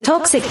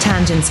Toxic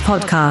Tangents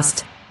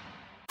Podcast.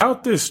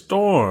 Out this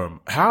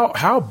storm,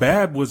 how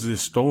bad was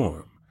this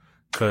storm?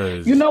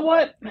 Cause you know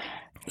what?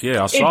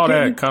 Yeah, I saw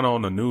that kind of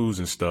on the news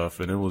and stuff,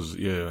 and it was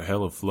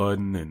hella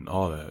flooding and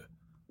all that.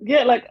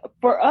 Yeah, like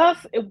for us,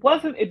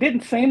 it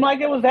didn't seem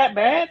like it was that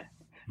bad,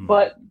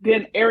 but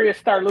then areas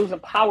started losing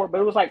power.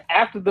 But it was like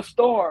after the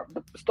storm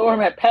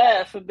had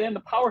passed, and then the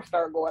power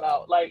started going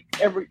out like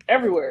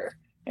everywhere,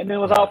 and then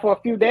it was out for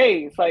a few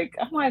days. Like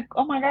I'm like,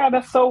 oh my God,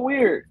 that's so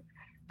weird.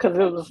 Because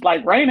it was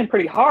like raining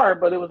pretty hard,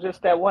 but it was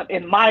just that one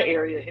in my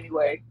area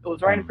anyway. It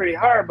was raining pretty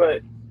hard,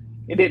 but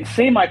it didn't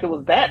seem like it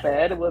was that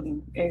bad. It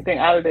wasn't anything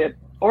out of the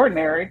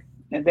ordinary.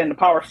 And then the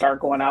power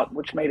started going out,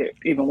 which made it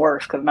even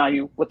worse because now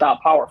you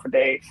without power for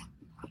days.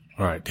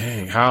 All right,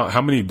 dang.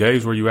 How many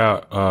days were you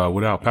out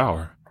without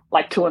power?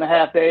 Like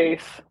 2.5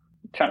 days,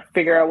 trying to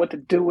figure out what to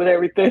do with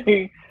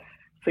everything,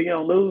 so you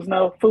don't lose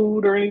no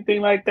food or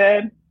anything like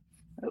that. It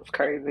was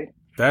crazy.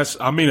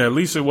 At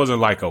least it wasn't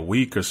like a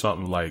week or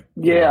something like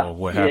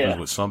what happens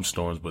with some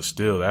storms, but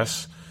still,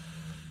 that's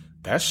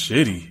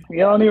shitty. You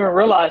don't even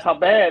realize how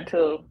bad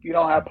till you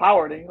don't have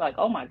power. Then you're like,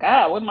 oh my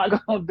God, what am I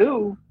gonna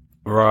do?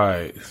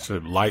 Right. So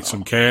light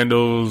some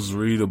candles,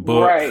 read a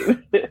book. Right.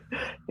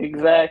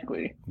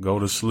 Exactly. Go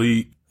to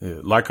sleep. Yeah,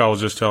 like I was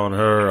just telling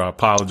her, I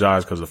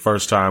apologize because the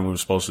first time we were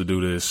supposed to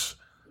do this,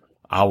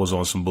 I was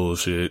on some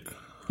bullshit.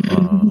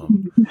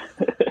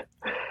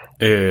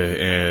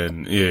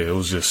 It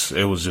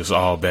was just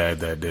all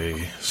bad that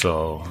day.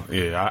 So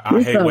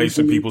I hate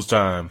wasting people's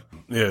time.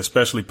 Yeah,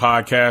 especially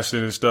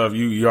podcasting and stuff.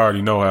 You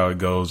already know how it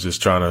goes.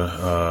 Just trying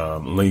to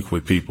link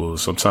with people.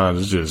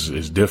 Sometimes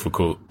it's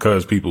difficult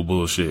because people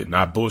bullshit. And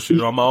I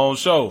bullshit on my own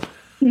show.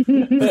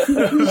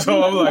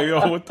 So I'm like,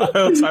 yo, what the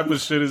hell type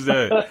of shit is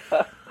that?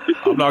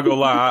 I'm not gonna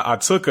lie. I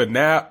took a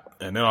nap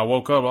and then I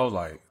woke up. I was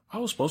like, I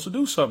was supposed to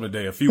do something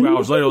today. A few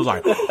hours later, I was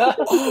like,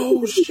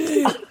 oh,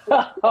 shit.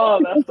 Oh,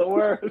 that's the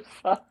worst.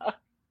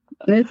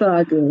 It's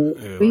all good.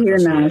 Yeah, we here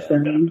now, so.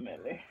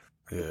 Definitely.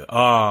 Yeah.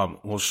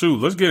 Well,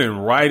 shoot, let's get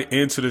right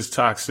into this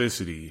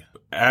toxicity.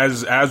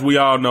 As we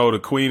all know, the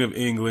Queen of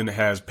England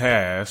has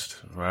passed,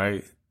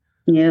 right?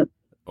 Yep.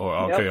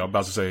 I'm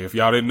about to say, if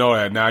y'all didn't know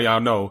that, now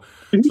y'all know.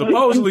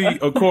 Supposedly,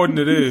 according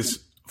to this,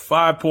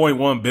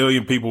 5.1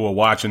 billion people were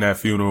watching that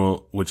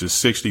funeral, which is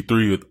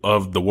 63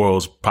 of the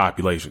world's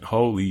population.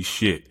 Holy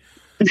shit.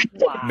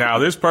 Wow. Now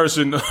this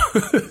person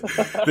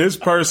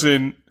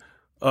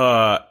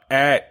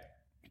at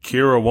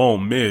Kira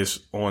Won't Miss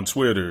on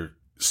Twitter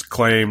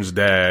claims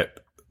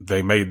that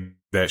they made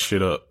that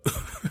shit up.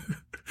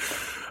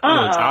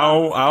 I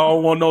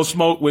don't want no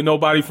smoke with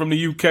nobody from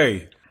the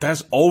UK.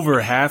 That's over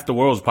half the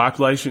world's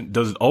population.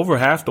 Does over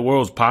half the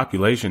world's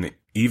population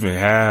even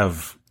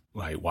have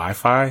like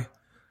Wi-Fi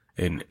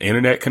and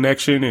internet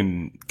connection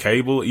and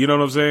cable? You know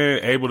what I'm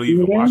saying? Able to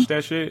even watch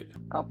that shit?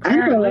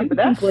 Apparently, but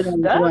that's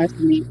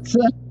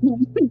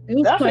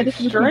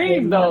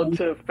extreme though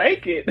to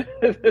fake it.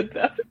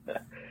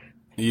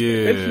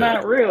 It's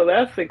not real.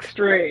 That's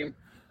extreme.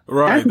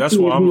 Right. That's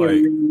why I'm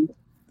like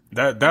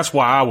that's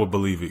why I would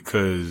believe it,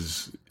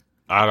 because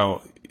I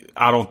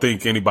don't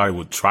think anybody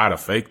would try to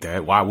fake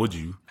that. Why would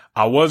you?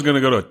 I was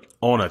gonna go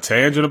on a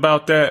tangent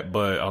about that,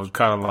 but I was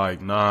kind of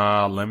like,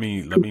 nah, let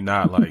me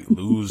not like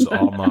lose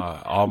all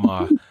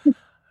my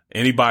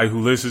anybody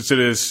who listens to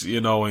this,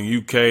 in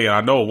UK. And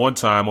I know one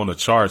time on the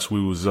charts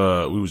we was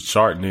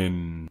charting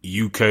in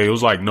UK. It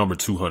was like number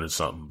 200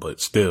 something, but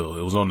still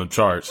it was on the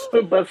charts.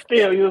 But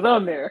still, you was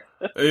on there.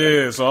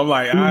 Yeah, so I'm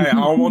like, I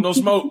don't want no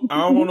smoke. I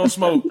don't want no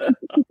smoke.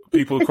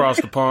 People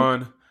across the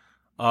pond.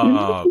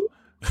 But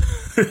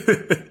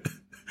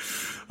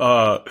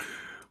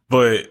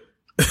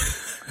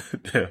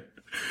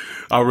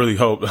I really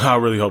hope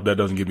that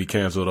doesn't get me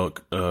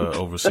canceled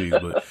overseas.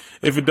 But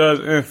if it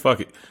does,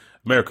 fuck it.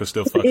 America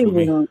still fucks with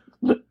me.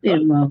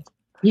 It will.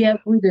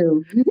 Yep, we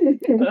do.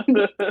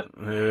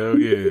 Hell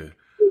yeah.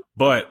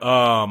 But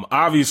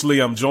obviously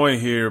I'm joined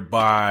here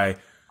by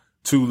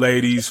two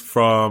ladies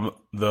from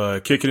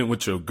the Kicking It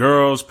With Your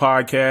Girls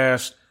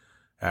podcast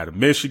out of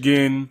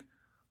Michigan.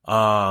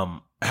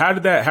 How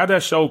did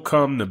that show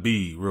come to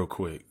be, real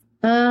quick?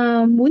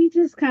 We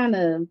just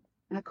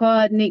I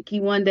called Nikki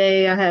one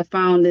day. I had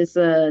found this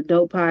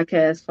dope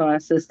podcast for our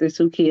sisters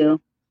who kill.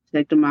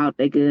 Check them out,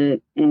 they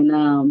good. And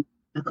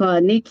I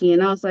called Nikki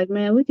and I was like,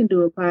 man, we can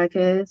do a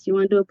podcast. You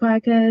want to do a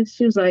podcast?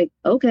 She was like,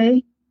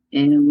 okay.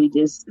 And we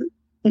just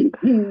went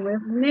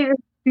from there.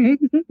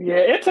 Yeah,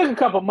 it took a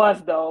couple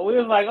months though. We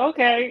was like,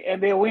 okay,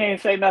 and then we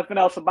ain't say nothing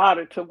else about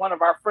it till one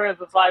of our friends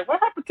was like,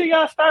 what happened to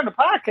y'all starting a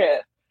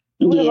podcast?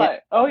 We were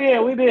like, oh yeah,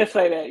 we did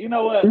say that. You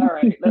know what? All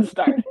right, let's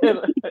start.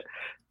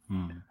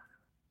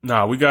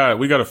 Nah, we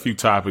got a few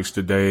topics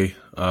today.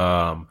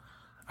 I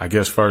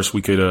guess first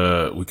we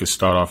could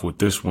start off with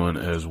this one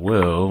as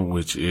well,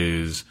 which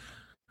is,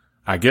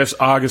 I guess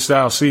August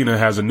Alsina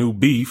has a new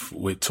beef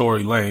with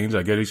Tory Lanez.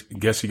 I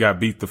guess he got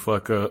beat the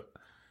fuck up.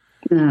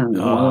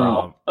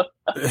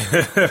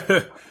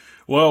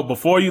 Well,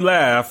 before you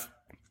laugh,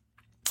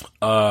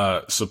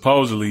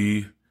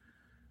 supposedly,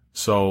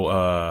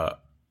 so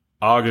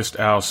August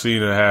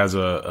Alsina has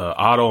a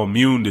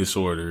autoimmune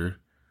disorder.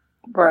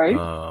 Right.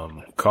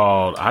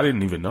 Called, I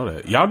didn't even know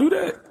that. Y'all do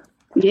that?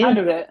 Yeah. I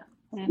knew that.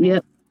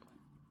 Yep.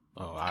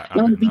 Oh, I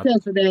Only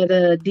because of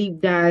that deep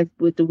dive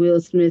with the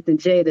Will Smith and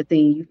Jada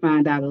thing, you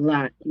find out a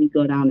lot. You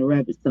go down the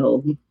rabbit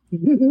hole.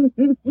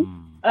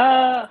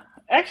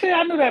 Actually,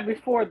 I knew that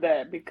before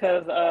that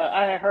because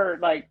I had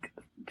heard like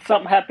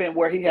something happened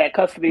where he had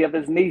custody of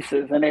his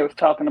nieces, and they was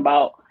talking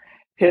about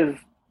his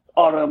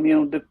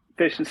autoimmune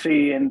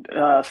deficiency and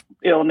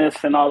illness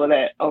and all of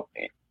that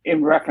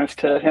in reference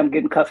to him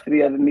getting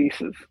custody of the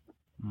nieces.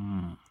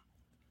 So.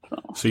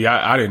 See,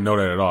 I didn't know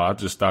that at all. I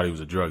just thought he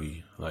was a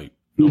druggie. Like,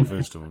 no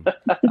offense to him.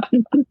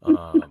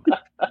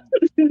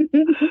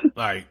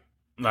 Like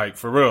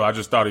for real, I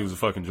just thought he was a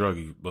fucking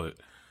druggie. But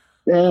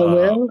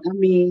well, I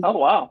mean, oh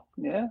wow,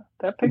 yeah,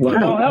 that picture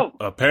don't help.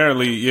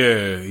 Apparently,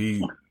 yeah,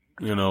 he,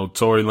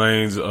 Tory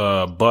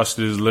Lanez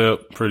busted his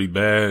lip pretty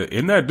bad.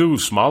 Isn't that dude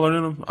smaller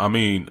than him? I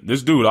mean,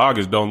 this dude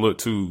August don't look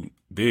too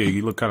big.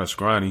 He look kind of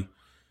scrawny.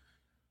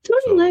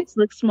 Tory Lanez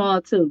looks small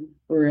too,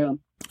 for real.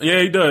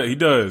 Yeah, he does. He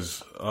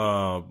does.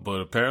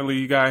 But apparently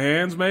he got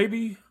hands,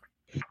 maybe.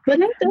 But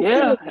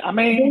I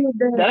mean,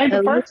 that ain't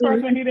the first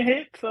person he done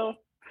hit. So,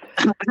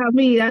 I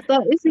mean, I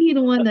thought, isn't he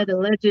the one that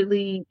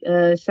allegedly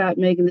shot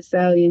Megan Thee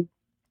Stallion?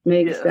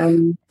 Megan Thee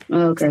Stallion.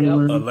 Okay. Yep.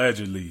 Well,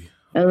 Allegedly.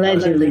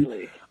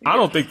 I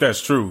don't think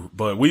that's true,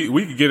 but we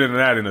could get into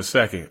that in a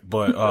second.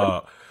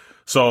 But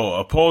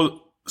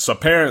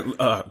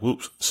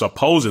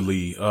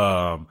supposedly,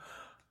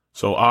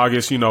 so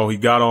August, he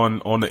got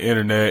on the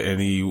internet and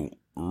he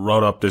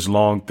wrote up this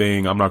long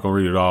thing. I'm not gonna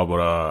read it all,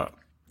 but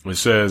it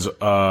says,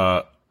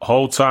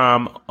 whole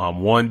time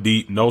I'm one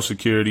deep, no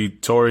security.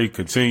 Tory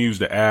continues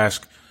to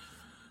ask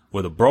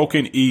with a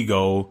broken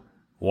ego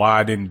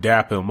why I didn't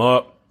dap him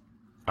up.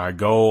 I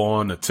go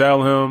on to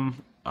tell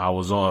him I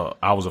was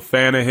a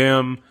fan of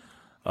him.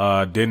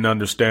 Didn't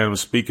understand him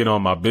speaking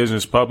on my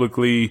business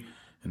publicly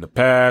in the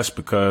past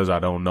because I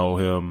don't know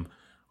him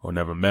or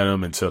never met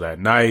him until that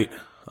night.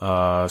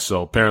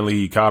 So apparently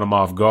he caught him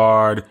off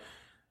guard.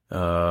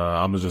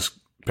 I'm gonna just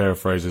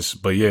paraphrase this,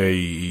 but yeah,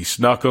 he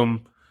snuck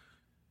him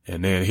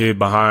and then hid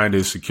behind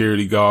his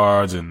security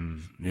guards.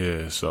 And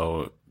yeah,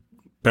 so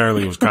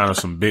apparently it was kind of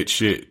some bitch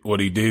shit what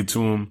he did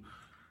to him.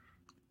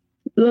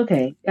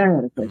 Okay, I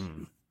got a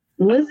question.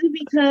 Was it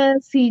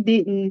because he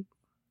didn't,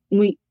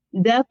 we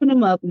dapping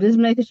him up, just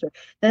making sure,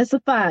 that's a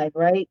 5,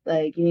 right?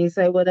 Like, you didn't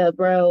say, what up,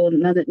 bro?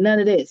 None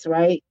of this,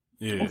 right?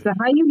 Yeah. So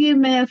how you get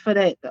mad for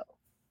that, though?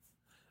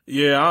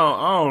 Yeah,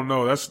 I don't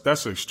know.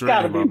 That's extreme.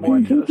 Gotta be more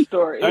to the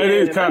story. It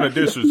is kind of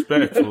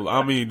disrespectful.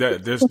 I mean,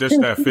 there's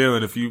that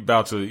feeling if you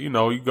about to, you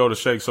go to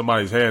shake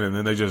somebody's hand and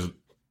then they just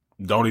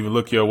don't even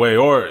look your way,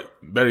 or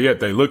better yet,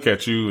 they look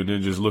at you and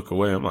then just look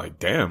away. I'm like,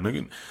 damn,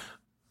 nigga,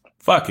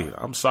 fuck it,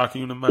 I'm socking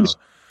you in the mouth.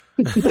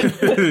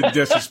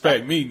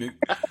 Disrespect me,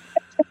 nigga.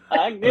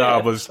 I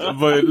guess.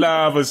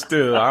 But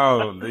still, I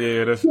don't.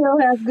 Yeah, that's. You don't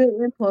have good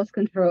impulse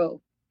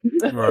control.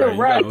 Right, you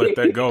gotta let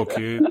that go,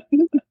 kid.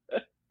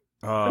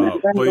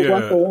 But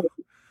yeah,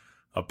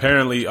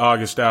 apparently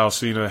August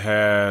Alsina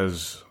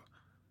has,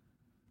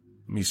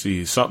 let me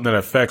see, something that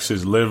affects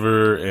his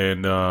liver,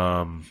 and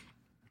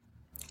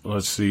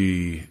let's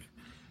see,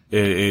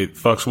 it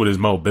fucks with his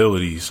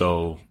mobility,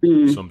 so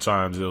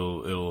sometimes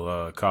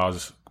it'll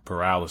cause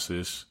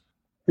paralysis.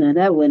 No,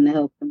 that wouldn't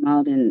help him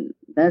out, and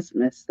that's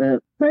messed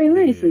up. Tory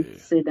Lanez needs to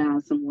sit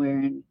down somewhere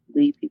and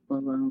leave people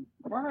alone.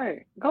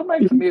 Right, go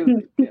make some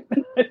music.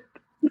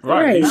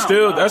 Right, he's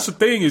still. That's the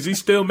thing, is he's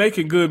still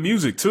making good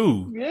music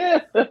too. Yeah.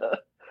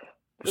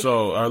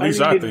 So, or at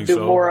least I think so.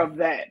 Do more of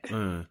that.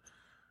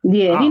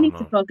 Yeah, he needs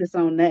to focus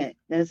on that.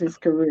 That's his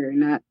career,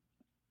 not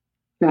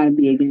trying to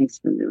be a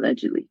gangster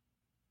allegedly.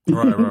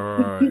 Right.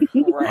 Right.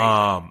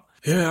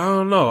 Yeah, I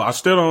don't know. I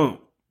still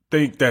don't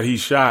think that he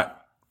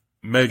shot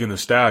Megan Thee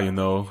Stallion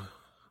though.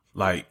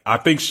 Like, I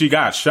think she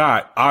got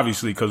shot,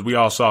 obviously, because we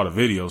all saw the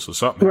video, so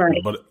something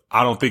happened. But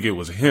I don't think it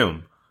was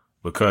him.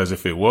 Because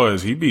if it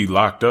was, he'd be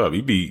locked up.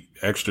 He'd be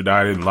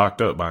extradited and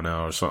locked up by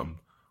now or something.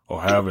 Or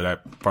however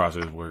that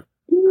process works.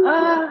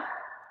 The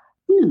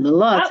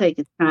law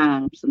takes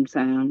time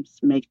sometimes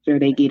to make sure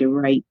they get it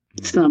right.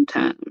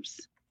 Sometimes.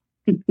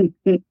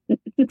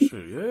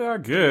 Yeah, I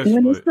guess.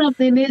 When it's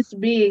something this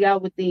big, I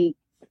would think.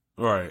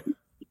 Right.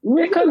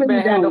 It could have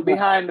been handled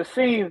behind the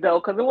scenes,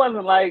 though, because it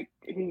wasn't like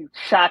he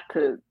shot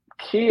to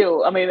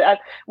kill. I mean,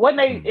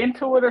 wasn't they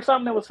into it or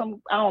something? It was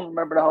I don't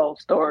remember the whole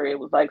story. It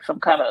was like some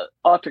kind of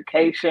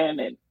altercation,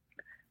 and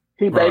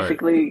he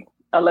basically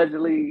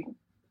allegedly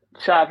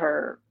shot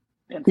her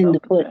in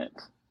the foot.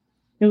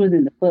 It was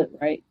in the foot,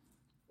 right?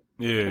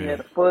 Yeah,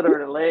 the foot or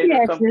the leg. Yeah,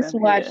 or something. just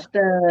watched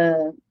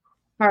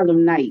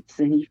Harlem Nights,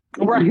 and he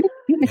right.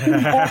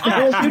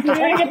 I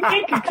didn't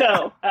think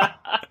so.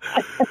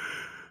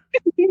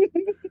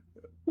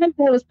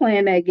 I was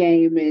playing that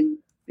game, and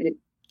it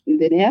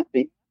didn't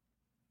happen.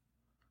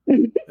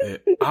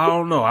 I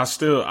don't know. I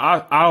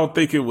don't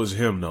think it was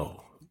him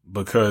though,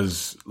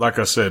 because like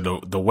I said,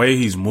 the way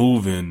he's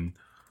moving,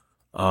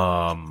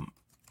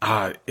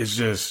 it's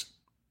just,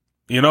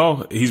 You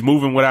know, he's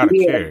moving without a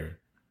Yeah. care.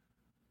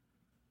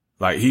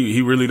 Like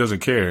he really doesn't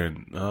care.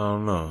 And I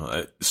don't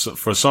know. So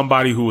for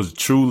somebody who was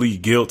truly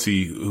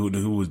guilty,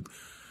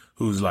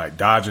 who's like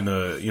dodging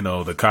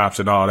the cops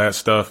and all that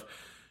stuff,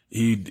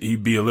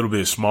 he'd be a little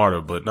bit smarter.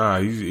 But nah,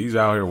 he's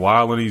out here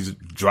wilding. He's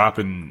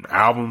dropping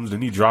albums,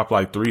 and he dropped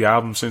like 3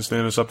 albums since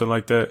then or something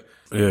like that.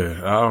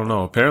 Yeah, I don't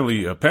know.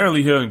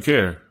 Apparently he doesn't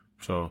care.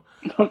 So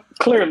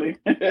Clearly.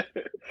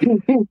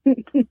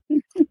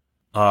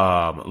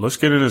 let's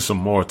get into some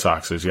more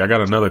toxicity. I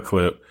got another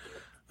clip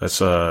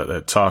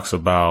that talks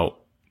about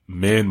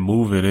men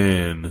moving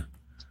in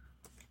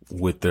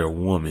with their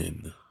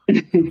woman.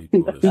 Let me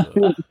pull this up.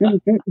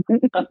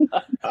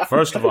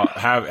 First of all,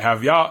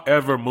 have y'all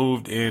ever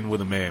moved in with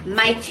a man?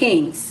 My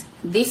kings,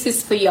 this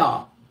is for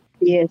y'all.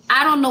 Yes.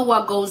 I don't know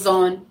what goes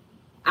on.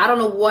 I don't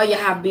know what you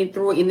have been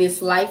through in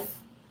this life,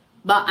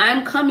 but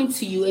I'm coming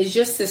to you as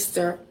your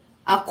sister,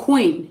 a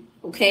queen,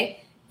 okay?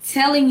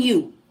 Telling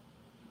you,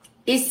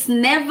 it's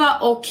never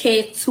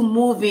okay to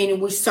move in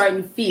with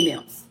certain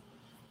females.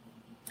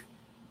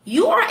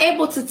 You are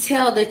able to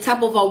tell the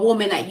type of a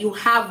woman that you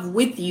have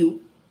with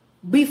you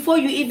before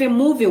you even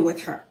move in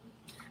with her.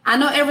 I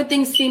know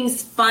everything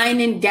seems fine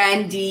and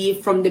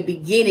dandy from the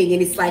beginning,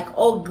 and it's like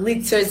all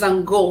glitters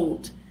and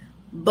gold.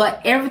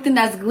 But everything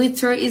that's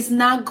glitter is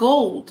not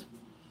gold.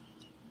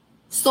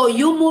 So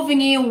you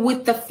moving in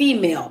with the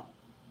female,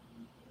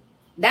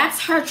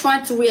 that's her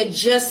trying to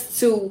readjust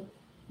to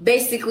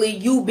basically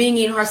you being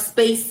in her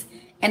space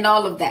and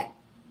all of that.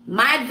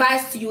 My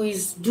advice to you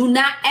is do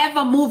not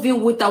ever move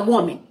in with a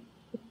woman.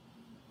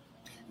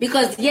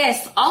 Because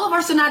yes, all of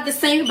us are not the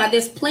same, but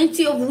there's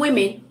plenty of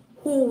women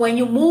who, when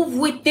you move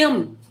with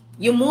them,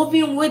 you move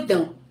in with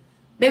them,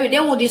 baby, they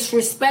will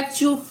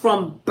disrespect you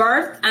from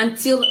birth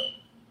until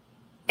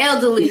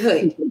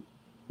elderlyhood.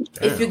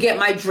 If you get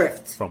my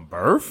drift. From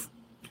birth?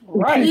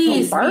 Right.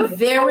 Please From be birth?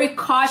 very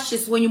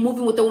cautious when you're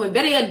moving with a woman.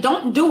 Better yet,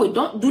 don't do it.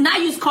 Do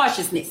not use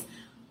cautiousness.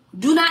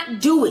 Do not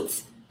do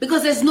it,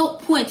 because there's no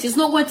point. It's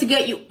not going to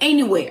get you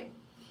anywhere.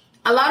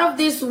 A lot of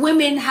these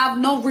women have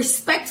no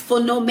respect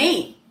for no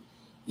man.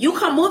 You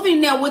come move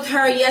in there with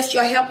her. Yes,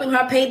 you're helping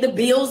her pay the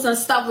bills and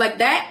stuff like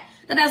that.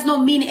 That does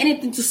not mean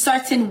anything to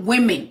certain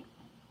women.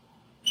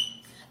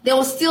 They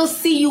will still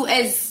see you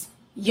as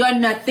you're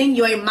nothing.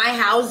 You're in my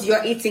house.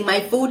 You're eating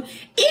my food.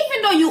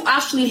 Even though you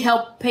actually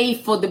help pay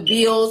for the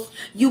bills,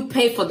 you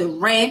pay for the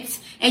rent,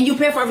 and you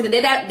pay for everything.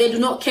 They do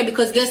not care,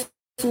 because guess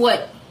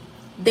what?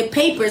 The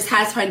papers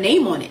has her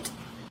name on it.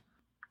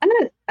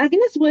 I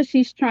guess what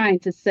she's trying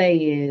to say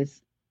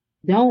is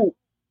don't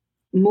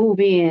move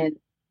in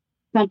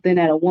something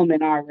that a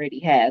woman already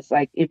has.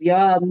 Like, if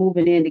y'all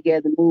moving in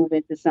together, move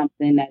into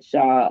something that's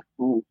y'all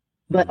own.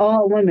 But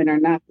all women are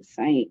not the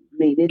same. I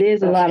mean, it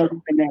is a lot of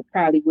women that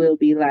probably will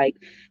be like,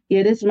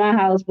 yeah, this is my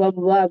house, blah,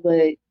 blah, blah.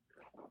 But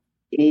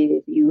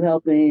if you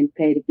helping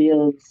pay the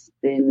bills,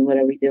 then what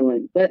are we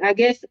doing? But I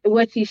guess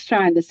what she's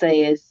trying to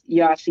say is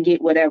y'all should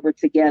get whatever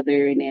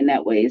together, and then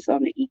that way it's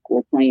on an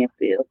equal playing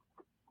field.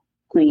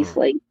 Clean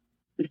slate.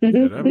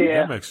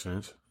 That makes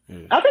sense.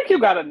 Yeah. I think you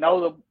got to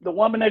know the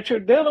woman that you're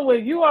dealing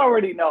with. You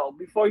already know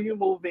before you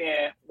move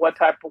in what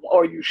type of,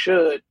 or you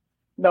should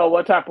know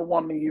what type of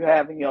woman you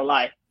have in your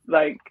life.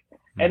 Like,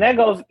 and that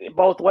goes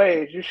both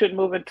ways. You shouldn't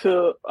move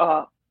into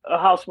a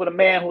house with a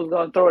man who's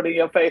going to throw it in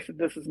your face that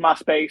this is my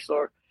space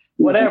or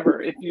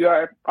whatever. If you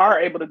are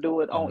able to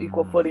do it on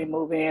equal footing,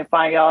 move in,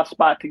 find y'all a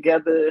spot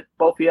together,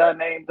 both of y'all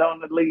names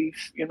on the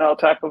lease,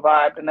 type of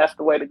vibe, and that's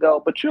the way to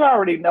go. But you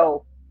already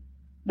know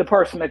the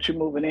person that you're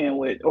moving in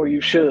with, or you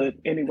should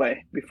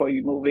anyway, before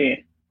you move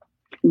in.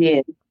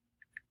 Yeah.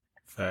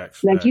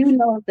 Facts. Like, you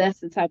know, if that's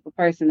the type of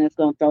person that's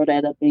going to throw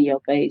that up in your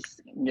face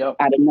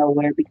out of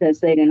nowhere, because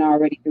they done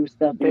already threw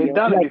stuff in They've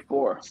done it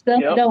before. Stuff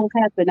don't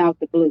happen out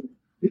the blue.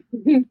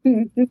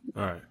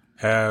 All right.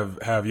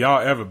 Have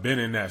y'all ever been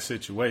in that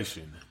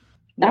situation?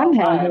 No,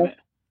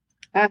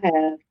 I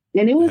have.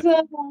 And it was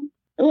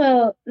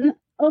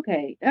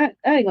okay, I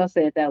ain't gonna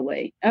say it that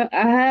way. I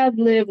have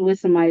lived with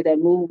somebody that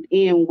moved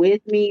in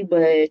with me,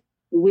 but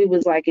we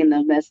was like in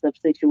a messed up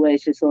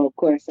situation. So of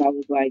course I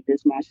was like,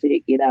 "This my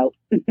shit, get out."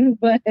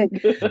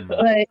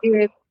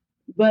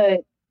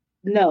 but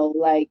no,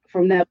 like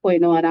from that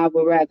point on, I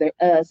would rather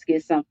us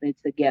get something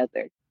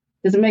together,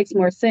 because it makes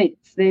more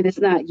sense. Then it's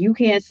not, you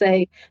can't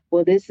say,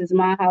 "Well, this is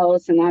my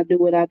house and I do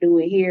what I do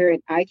it here,"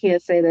 and I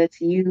can't say that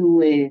to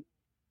you, and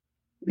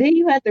then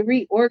you have to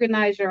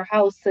reorganize your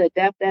house to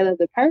adapt that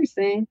other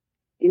person.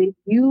 And if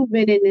you've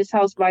been in this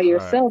house by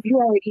yourself, you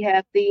already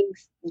have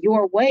things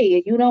your way,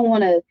 and you don't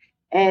want to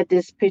add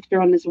this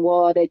picture on this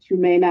wall that you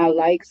may not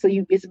like. So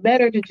it's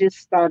better to just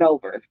start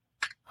over.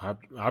 I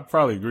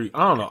probably agree.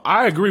 I don't know.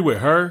 I agree with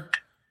her,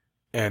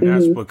 and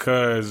that's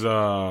because,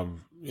 I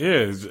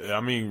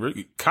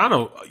mean, kind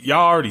of,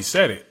 y'all already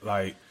said it.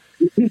 Like,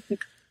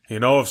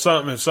 if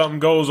something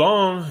goes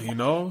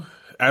on,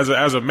 as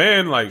a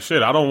man, like,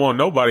 shit, I don't want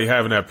nobody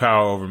having that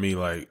power over me.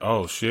 Like,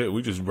 oh shit,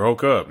 we just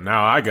broke up.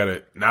 Now I'm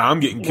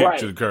getting kicked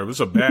to the curb. It's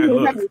a bad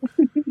look.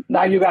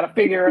 Now you got to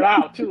figure it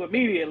out too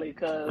immediately,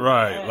 cause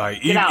right,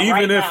 like now.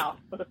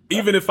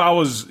 even if I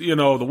was,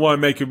 the one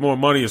making more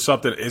money or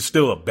something, it's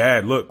still a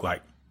bad look.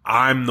 Like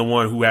I'm the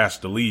one who has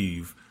to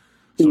leave,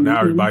 so now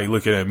everybody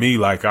looking at me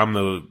like I'm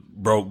the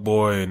broke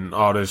boy and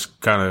all this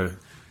kind of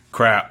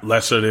crap,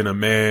 lesser than a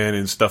man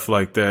and stuff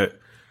like that.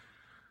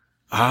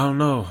 I don't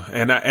know,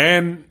 and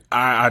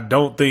I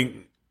don't think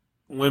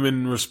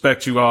women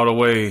respect you all the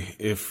way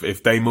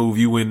if they move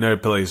you in their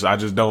place. I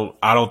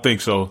don't think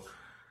so.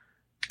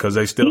 Because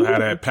they still have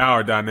that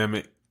power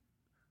dynamic.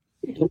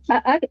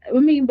 I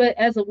mean, but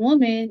as a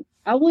woman,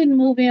 I wouldn't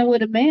move in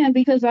with a man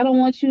because I don't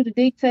want you to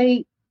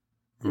dictate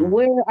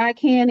where I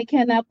can and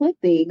cannot put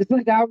things.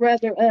 Like, I'd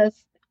rather us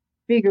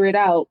figure it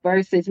out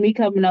versus me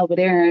coming over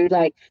there and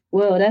like,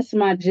 well, that's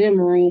my gym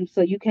room,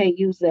 so you can't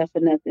use that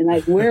for nothing.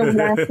 Like, where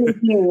would I put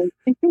you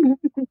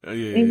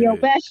in your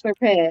bachelor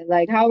pad?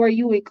 Like, how are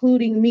you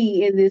including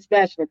me in this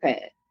bachelor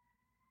pad?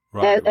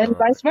 Right, and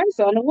vice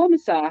versa on the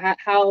woman's side.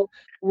 How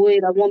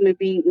would a woman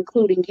be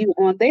including you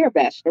on their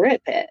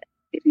bachelorette pad,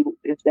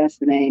 if that's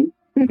the name?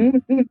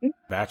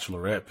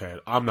 Bachelorette pad.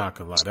 I'm not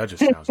gonna lie, that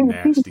just sounds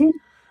nasty.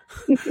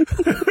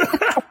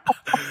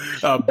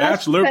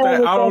 Bachelor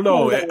pad. I don't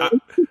know.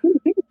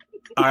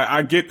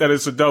 I get that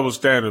it's a double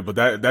standard, but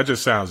that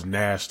just sounds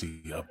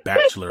nasty. A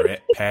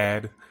bachelorette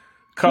pad.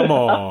 Come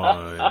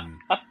on.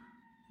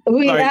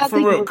 Like, for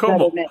real,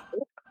 come on.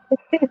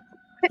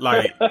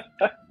 Like,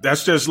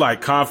 that's just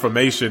like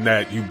confirmation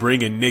that you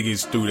bringing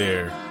niggas through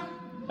there.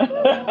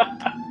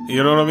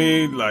 You know what I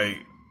mean? Like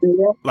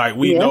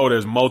we know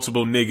there's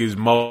multiple niggas,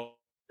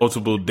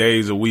 multiple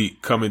days a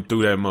week coming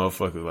through that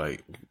motherfucker.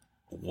 Like,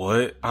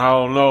 what? I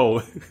don't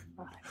know.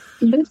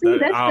 But see,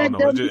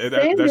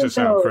 that just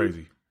sounds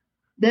crazy.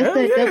 That's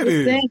that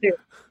double standard.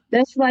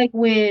 That's like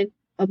when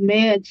a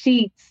man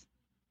cheats,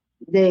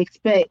 they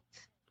expect,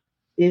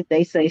 if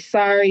they say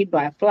sorry,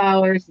 buy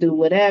flowers, do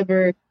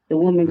whatever, the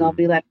woman gonna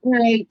be like, all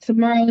right,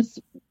 tomorrow's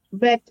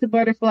back to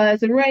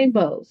butterflies and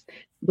rainbows.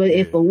 But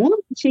if a woman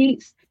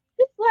cheats,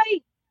 it's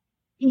like,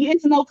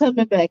 it's no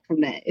coming back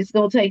from that. It's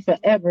gonna take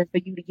forever for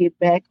you to get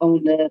back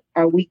on the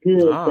 "Are we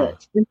good?"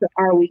 But it's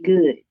 "Are we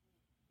good?"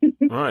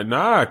 All right,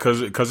 nah,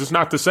 because it's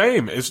not the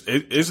same.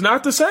 It's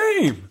not the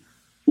same.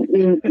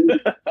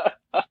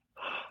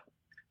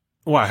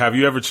 Why? Have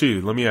you ever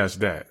cheated? Let me ask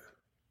that.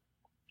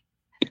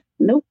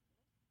 Nope.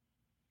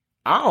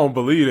 I don't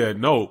believe that.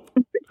 Nope.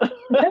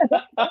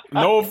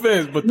 No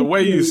offense, but the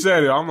way you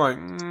said it, I'm like,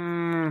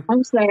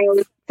 I'm sorry, I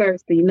was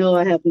thirsty. No,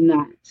 I have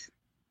not.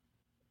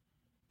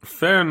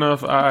 Fair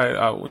enough.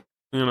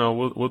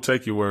 We'll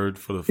take your word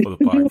for the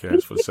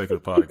podcast, for the sake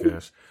of the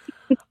podcast.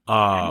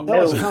 That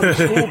was not a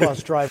school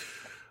bus driver.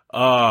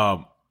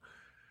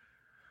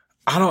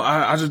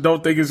 I just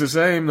don't think it's the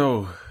same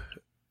though.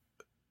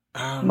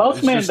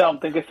 Most men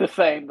don't think it's the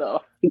same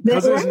though.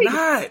 Because it's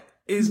not.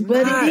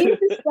 But it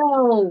is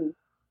though.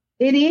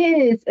 It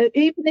is.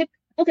 Even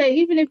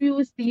if you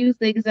was to use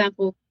the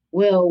example,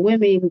 well,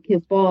 women can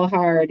fall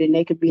hard and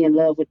they could be in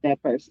love with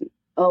that person.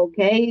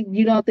 Okay,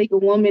 you don't think a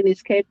woman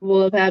is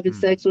capable of having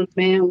sex with a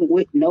man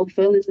with no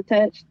feelings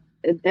attached?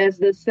 That's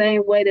the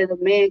same way that a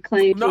man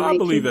claims. No, I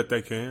believe that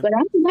they can. But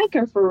I don't like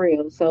her for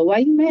real. So why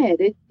you mad?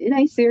 It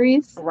ain't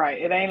serious.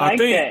 Right. It ain't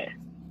that.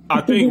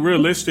 I think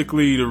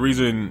realistically, the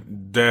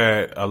reason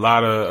that a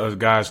lot of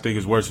guys think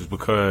it's worse is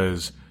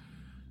because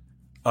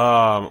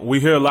we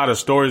hear a lot of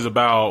stories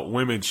about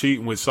women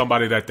cheating with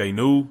somebody that they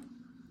knew.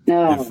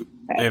 No.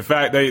 In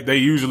fact, they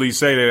usually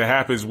say that it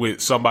happens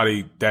with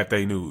somebody that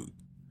they knew.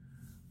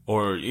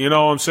 Or, you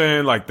know what I'm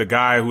saying? Like the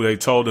guy who they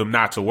told them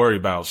not to worry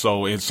about.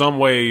 So in some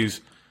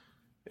ways,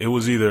 it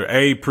was either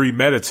A,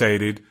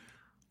 premeditated,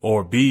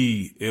 or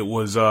B, it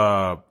was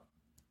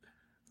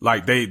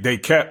like they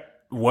kept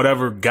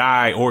whatever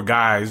guy or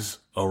guys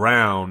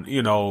around,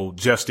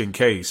 just in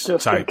case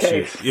type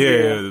shit.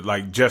 Yeah,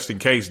 like just in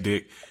case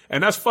dick.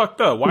 And that's fucked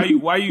up. Why you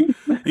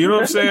you know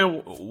what I'm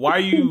saying? Why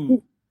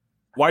you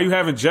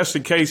having just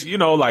in case,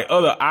 like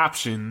other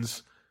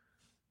options?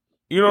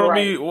 You know what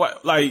I mean?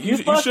 Like you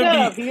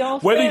should be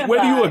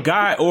whether you a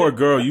guy or a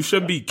girl, you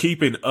should be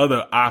keeping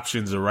other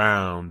options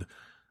around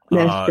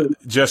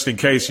just in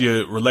case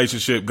your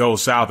relationship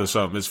goes south or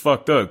something. It's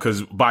fucked up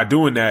because by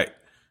doing that,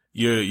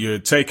 you're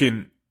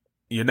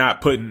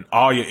not putting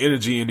all your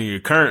energy into your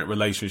current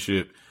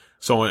relationship.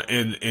 So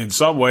in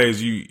some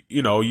ways,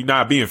 you're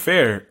not being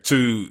fair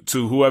to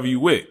whoever you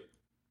with.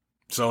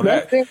 So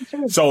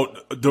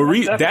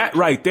that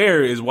right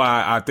there is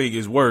why I think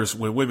it's worse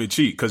when women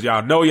cheat, because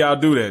y'all know y'all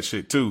do that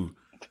shit too.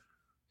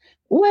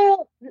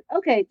 Well,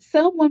 okay,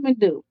 some women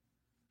do.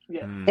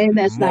 Yeah. And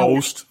that's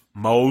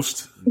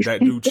most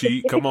that do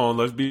cheat. Come on,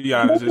 let's be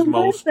honest. It's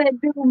most that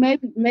do.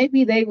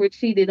 Maybe they were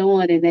cheated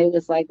on, and they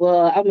was like,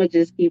 "Well, I'm gonna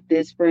just keep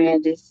this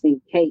friend just in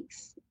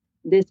case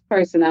this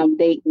person I'm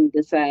dating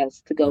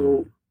decides to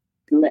go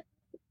left."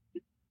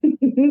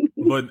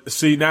 But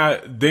see, now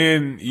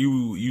then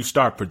you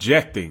start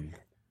projecting.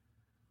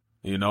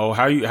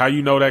 How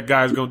you know that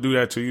guy's gonna do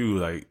that to you?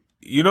 Like,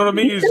 you know what I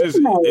mean? It's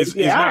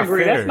not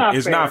fair.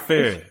 It's not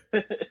fair.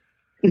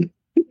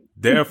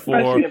 Therefore,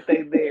 especially if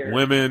they there. scared.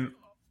 Women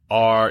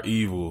are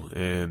evil,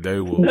 and they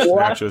will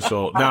snatch your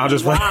soul. Now,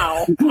 just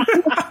wow.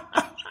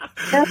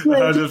 That's what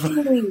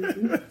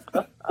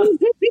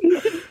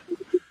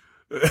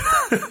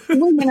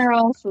women are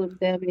also,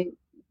 damn it.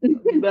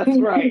 That's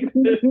right.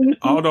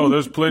 Although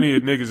there's plenty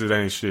of niggas that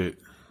ain't shit,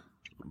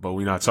 but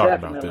we're not talking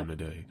about them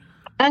today.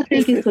 I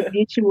think it's a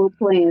mutual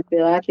playing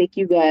field. I think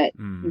you got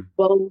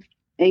both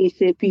ain't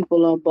shit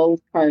people on both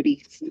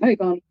parties,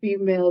 like on the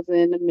females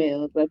and the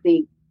males. I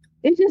think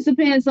it just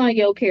depends on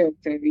your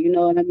character. You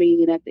know what I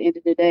mean? At the end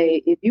of the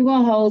day, if you're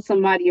going to hold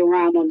somebody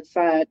around on the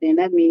side, then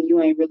that means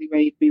you ain't really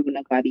ready to be with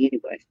nobody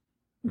anyway.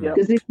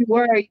 Because if you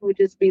were, you would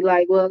just be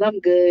like, well, I'm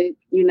good.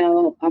 You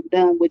know, I'm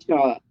done with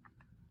y'all.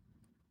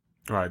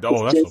 Right.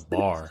 Oh, that's a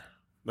bar.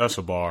 That's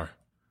a bar.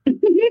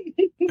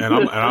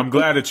 And I'm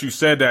glad that you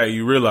said that.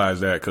 You realize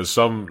that, because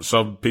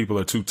some people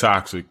are too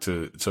toxic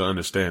to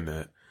understand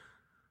that.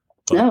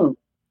 But, no.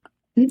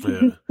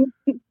 Yeah.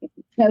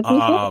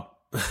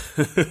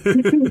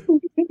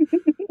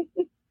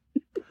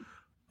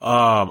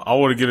 I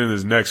want to get in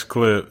this next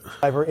clip.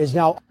 Driver is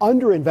now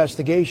under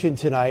investigation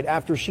tonight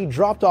after she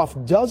dropped off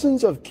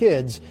dozens of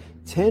kids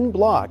 10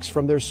 blocks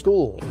from their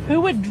school.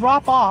 Who would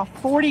drop off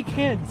 40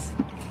 kids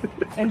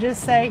and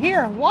just say,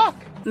 here, walk?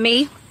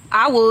 Me,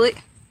 I would.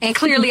 And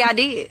clearly I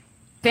did.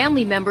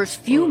 Family members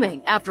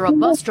fuming after a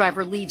bus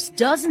driver leaves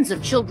dozens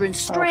of children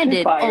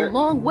stranded a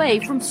long way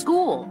from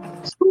school.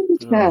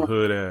 Oh,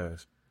 hood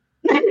ass.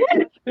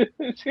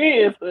 She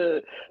is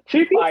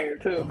she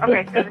fired too.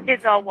 Okay, so the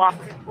kids all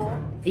walked to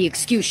school. The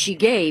excuse she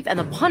gave and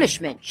the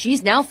punishment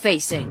she's now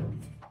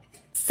facing.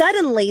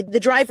 Suddenly, the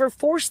driver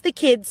forced the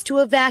kids to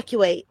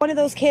evacuate. One of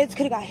those kids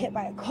could have got hit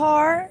by a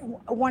car.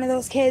 One of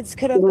those kids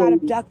could have got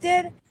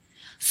abducted.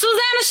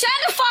 Susanna, shut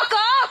the fuck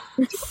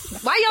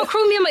up! Why your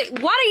crew member,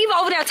 why they even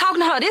over there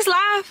talking to her? This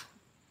live?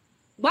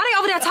 Why they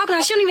over there talking to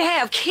her? She don't even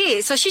have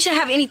kids, so she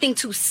shouldn't have anything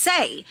to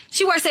say.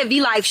 She works at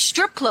V-Life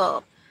Strip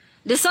Club.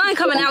 The sun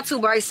coming out too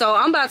bright, so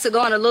I'm about to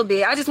go in a little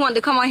bit. I just wanted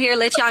to come on here and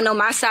let y'all know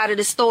my side of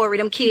the story.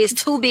 Them kids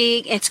too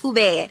big and too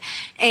bad.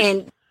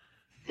 And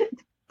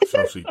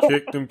so she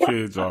kicked them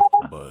kids off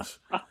the bus.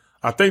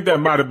 I think that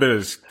might have been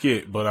a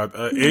skit, but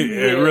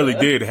it really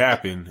did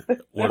happen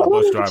when the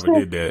bus driver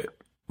did that.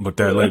 But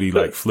that lady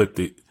like flipped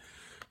it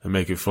and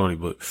make it funny.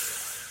 But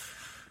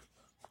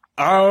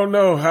I don't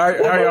know how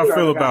y'all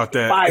feel about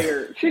that.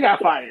 Fired. She got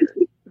fired.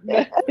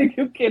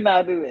 You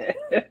cannot do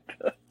that.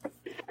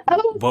 I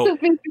was too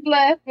busy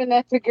laughing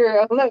at the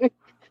girl.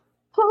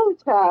 Oh,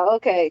 child.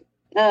 Okay.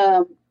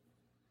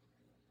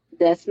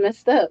 That's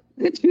messed up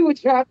that you would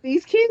drop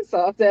these kids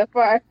off that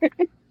far.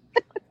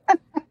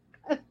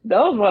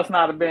 Those must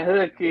not have been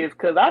hood kids,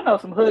 because I know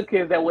some hood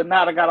kids that would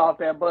not have got off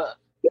that bus.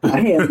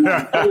 I have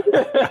not.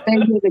 They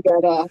would have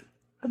got off.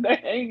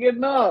 They ain't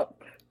getting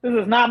up. This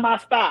is not my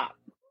stop.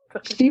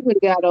 She would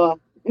have got off.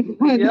 They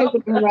would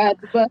have ride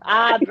the bus.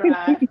 I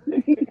drive.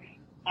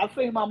 I've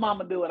seen my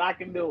mama do it. I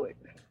can do it.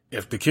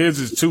 If the kids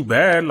is too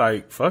bad,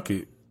 like, fuck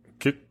it.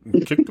 Kick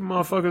the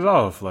motherfuckers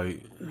off.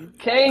 Like,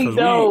 can't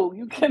though.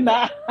 You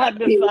cannot decide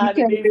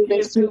that these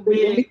kids too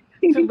big,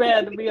 too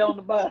bad to be on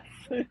the bus.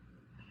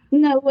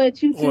 No,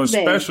 what you too or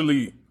bad.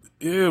 Especially,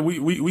 yeah,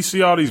 we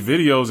see all these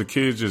videos of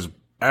kids just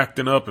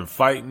acting up and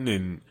fighting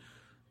and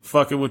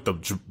fucking with the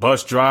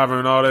bus driver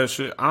and all that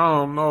shit. I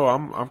don't know.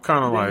 I'm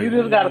kind of like, you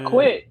just gotta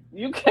quit.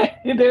 You can't.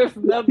 There's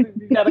nothing.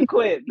 You gotta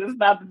quit. This is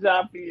not the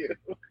job for you.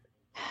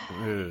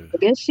 Yeah. I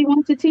guess she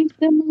wants to teach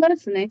them a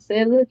lesson. They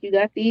said, "Look, you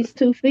got these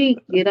 2 feet.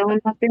 Get on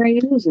out there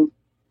and use them."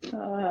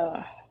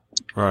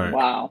 Right.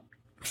 Wow.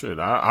 Shit,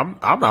 I'm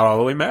not all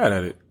the way mad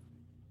at it.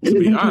 To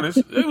be honest,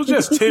 it was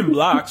just 10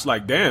 blocks.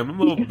 Like, damn, them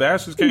little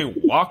bastards can't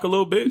walk a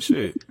little bit.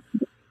 Shit.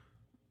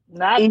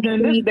 Not in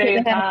this day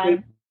and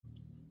time.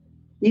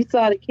 You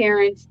saw the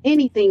Karens.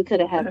 Anything could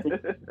have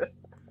happened.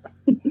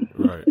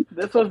 Right.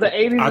 This was the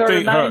 80s or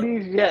the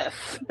 90s. Yes.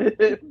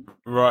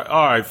 Right.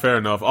 All right. Fair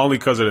enough. Only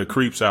because of the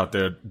creeps out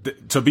there.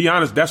 To be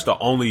honest, that's the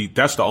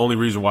only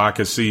reason why I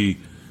could see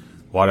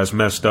why that's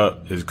messed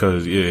up is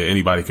because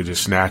anybody could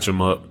just snatch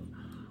them up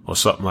or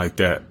something like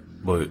that.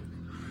 But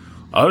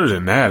other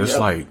than that, it's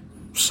like,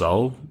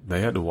 so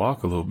they had to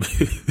walk a little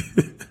bit.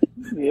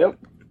 Yep.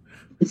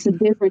 It's a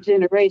different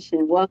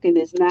generation. Walking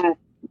is not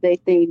their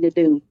thing to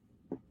do.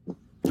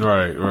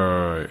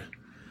 Right.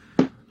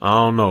 I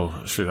don't know.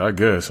 Shit, I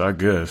guess.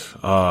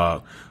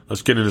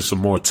 Let's get into some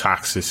more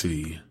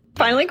toxicity.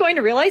 Finally going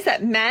to realize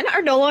that men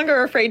are no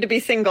longer afraid to be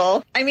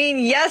single. I mean,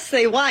 yes,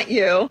 they want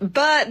you,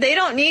 but they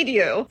don't need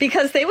you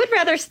because they would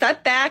rather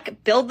step back,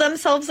 build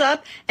themselves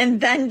up,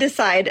 and then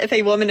decide if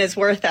a woman is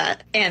worth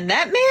it. And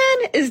that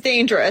man is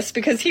dangerous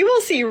because he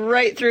will see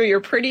right through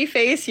your pretty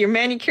face, your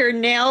manicured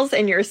nails,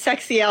 and your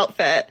sexy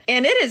outfit.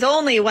 And it is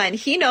only when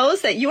he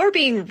knows that you are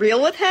being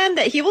real with him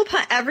that he will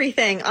put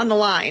everything on the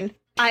line.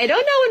 I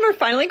don't know when we're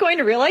finally going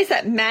to realize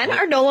that men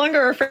are no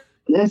longer afraid.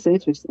 That's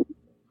interesting.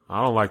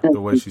 I don't like the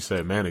way she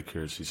said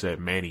manicured. She said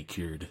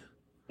manicured.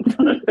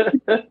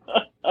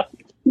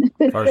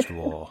 First of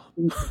all,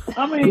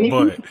 I mean,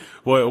 but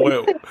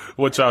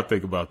what y'all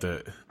think about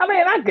that? I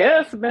mean, I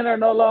guess men are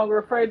no longer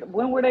afraid.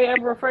 When were they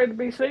ever afraid to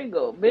be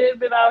single? Men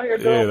been out here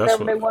doing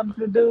whatever they wanted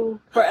to do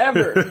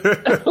forever.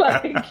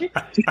 Like,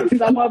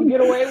 some of them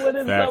get away with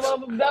it, and some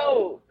of them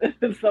don't.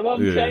 Some of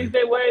them change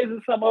their ways,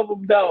 and some of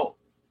them don't.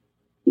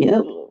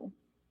 Yep.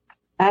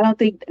 I don't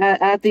think.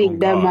 I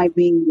think that might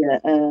be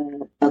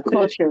a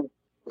culture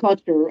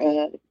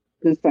concern.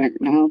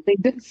 I don't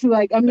think that's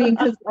like.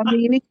 Because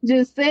it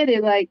just said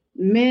it. Like,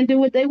 men do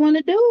what they want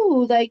to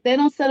do. Like, they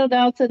don't settle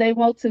down till they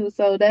want to.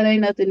 So that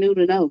ain't nothing new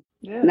to know.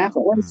 Yeah. Not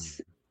for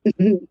us.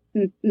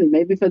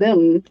 Maybe for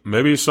them.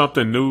 Maybe it's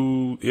something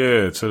new.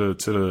 Yeah, to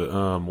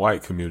the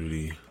white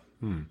community.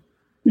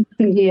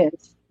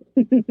 Yes.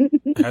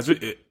 Has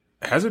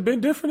it been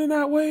different in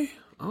that way?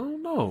 I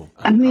don't know.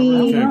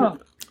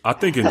 I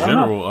think in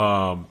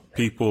general,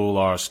 people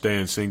are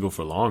staying single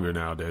for longer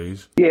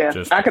nowadays. Yeah,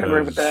 I can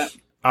agree with that.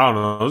 I don't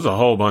know. There's a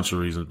whole bunch of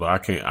reasons, but I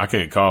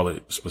can't call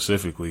it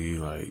specifically.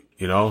 Like,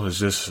 it's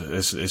just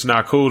it's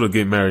not cool to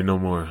get married no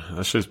more.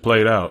 That shit's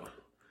played out.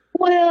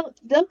 Well,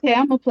 okay,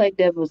 I'm gonna play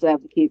devil's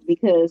advocate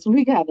because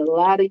we got a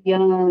lot of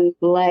young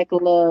Black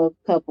love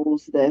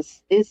couples. For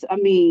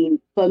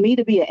me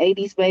to be an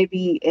 '80s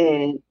baby,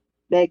 and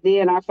back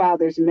then our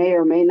fathers may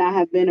or may not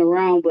have been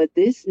around, but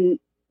this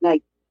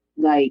like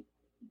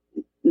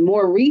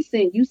more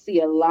recent, you see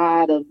a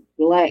lot of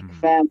Black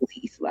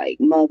families, like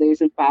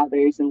mothers and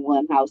fathers in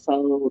one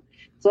household.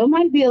 So it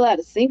might be a lot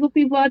of single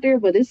people out there,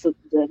 but it's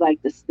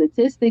like the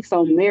statistics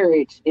on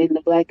marriage in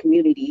the Black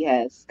community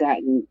has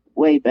gotten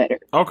way better.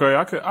 Okay,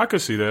 I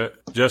could see that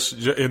just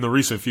in the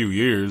recent few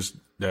years.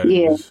 That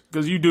is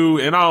because you do,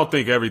 and I don't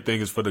think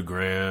everything is for the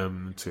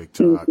gram,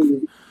 TikTok.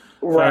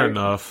 Fair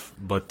enough,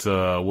 but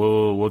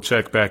we'll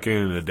check back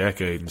in a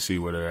decade and see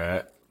where they're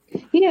at.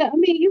 Yeah,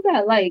 you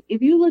got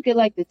if you look at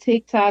the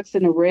TikToks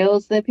and the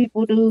Reels that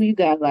people do, you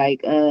got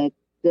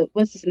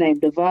what's his name,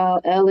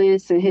 Duval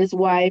Ellis and his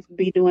wife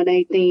be doing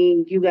their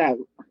thing. You got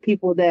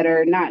people that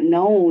are not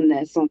known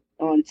that's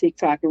on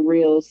TikTok and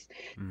Reels,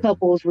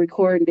 couples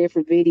recording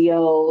different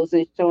videos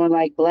and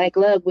showing Black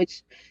love,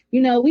 which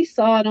we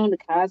saw it on the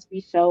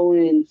Cosby Show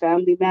and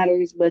Family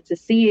Matters, but to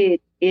see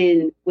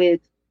it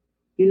with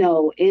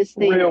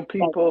instant real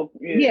people,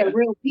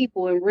 real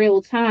people in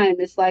real time.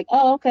 It's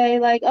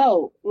well,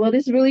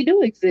 this really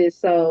do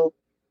exist. So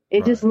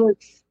it just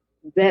looks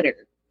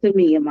better to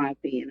me, in my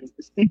opinion.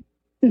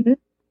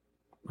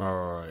 All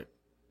right,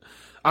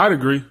 I'd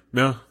agree.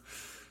 No,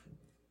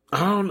 I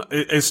don't.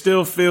 It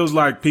still feels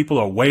like people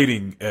are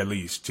waiting at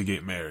least to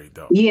get married,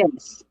 though.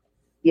 Yes.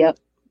 Yep.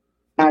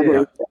 I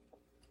agree.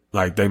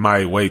 Like they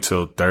might wait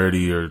till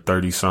 30 or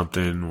 30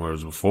 something,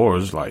 whereas before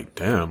it's like,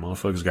 damn,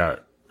 motherfuckers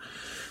got.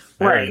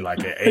 Right, like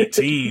at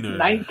 18 or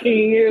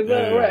 19 years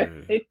old,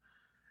 right?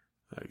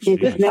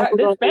 This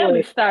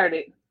family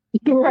started.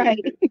 Right.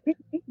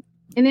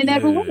 And it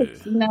never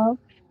works,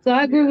 So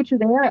I agree with you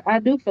there. I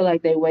do feel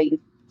like they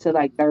wait to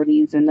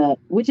 30s and up,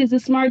 which is a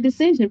smart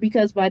decision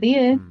because by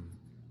then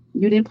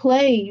you didn't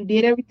play. You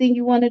did everything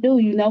you want to do.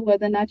 You know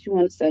whether or not you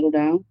want to settle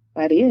down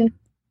by then.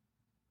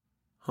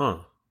 Huh.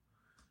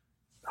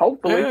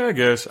 Hopefully.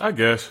 Yeah, I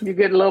guess. You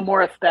get a little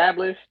more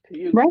established.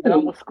 You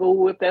done with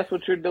school if that's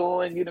what you're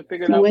doing. You done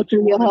figured out what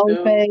you want to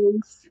do.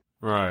 Phase.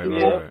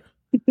 Right.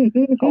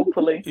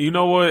 Hopefully. You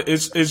know what?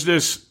 It's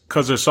just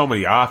because there's so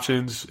many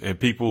options and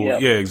people,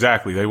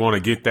 exactly. They want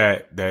to get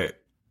that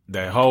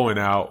hoeing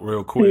out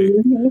real quick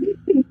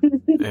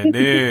and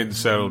then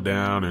settle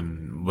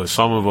down. But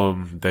some of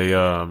them, they,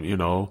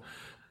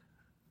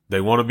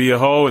 they want to be a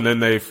hoe and then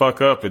they fuck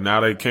up and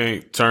now they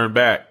can't turn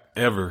back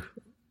ever.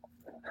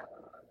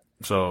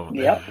 So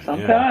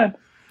sometimes.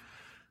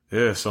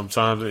 Yeah,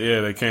 sometimes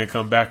they can't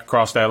come back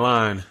across that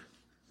line.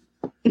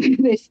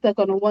 They're stuck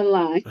on the one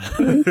line.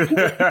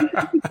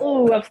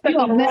 Oh, I'm stuck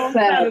on that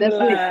side of the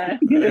line.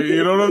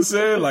 You know what I'm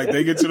saying? Like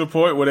they get to the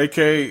point where they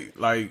can't.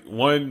 Like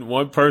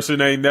one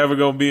person ain't never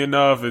gonna be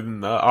enough,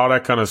 and all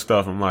that kind of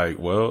stuff. I'm like,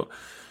 well,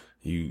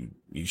 you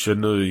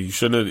shouldn't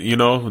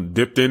have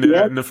dipped into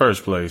that in the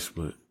first place.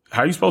 But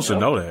how are you supposed to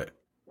know that?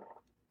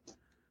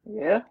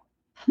 Yeah,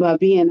 by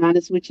being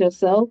honest with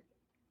yourself.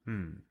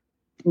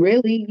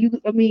 Really,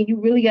 you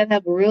really got to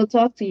have a real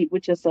talk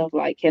with yourself.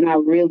 Like, can I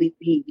really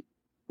be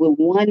with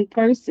one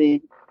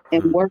person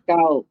and work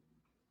out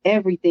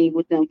everything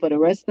with them for the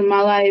rest of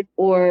my life?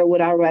 Or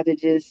would I rather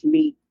just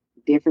meet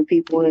different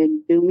people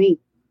and do me?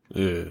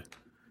 Yeah.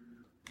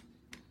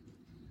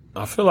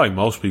 I feel like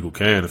most people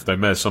can if they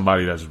met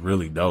somebody that's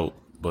really dope,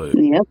 but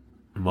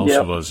most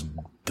of us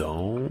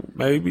don't,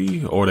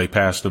 maybe, or they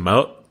pass them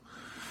up.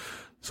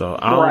 So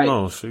I don't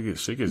know. She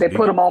gets they deep.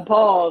 put them on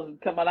pause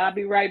and come on, I'll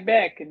be right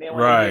back. And then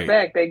when they get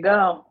back, they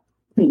gone.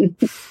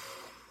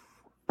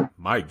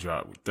 Mic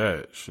drop with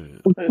that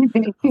shit. I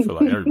feel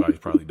like everybody's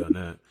probably done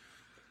that.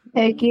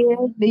 Heck yeah.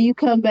 Then you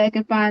come back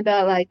and find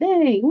out like,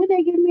 dang, when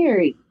they get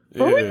married?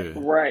 Yeah.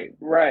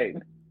 Right.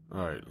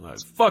 All right, like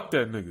fuck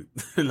that nigga.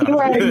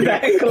 Right.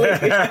 Exactly.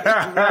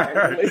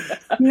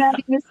 You're not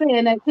even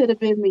saying that could have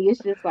been me. It's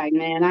just like,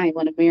 man, I ain't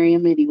want to marry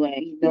him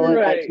anyway. You know what?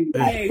 Right.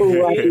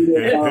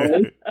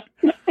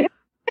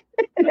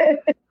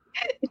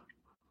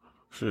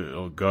 Shit,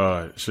 oh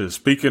God. Shit.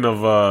 Speaking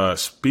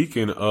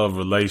of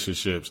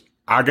relationships,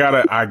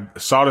 I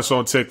saw this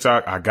on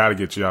TikTok. I gotta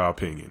get y'all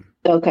opinion.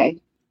 Okay.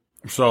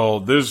 So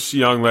this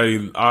young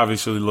lady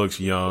obviously looks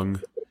young,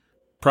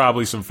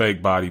 probably some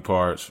fake body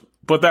parts,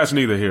 but that's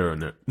neither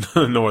here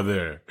nor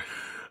there.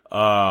 If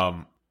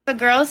a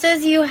girl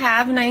says you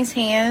have nice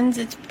hands,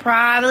 it's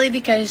probably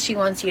because she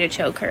wants you to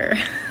choke her.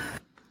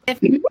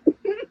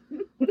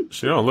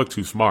 She don't look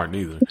too smart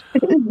neither.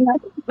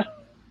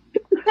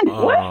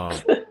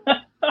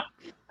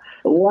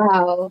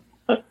 Wow.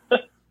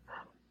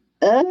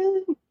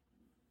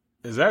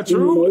 Is that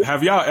true?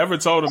 Have y'all ever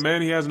told a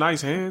man he has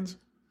nice hands?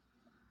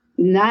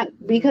 Not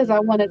because I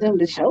wanted them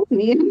to show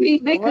me. I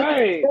mean, they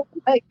Right.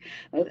 like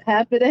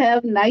happy to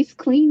have nice,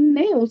 clean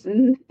nails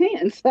and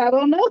hands. I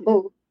don't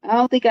know. I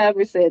don't think I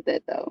ever said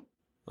that though.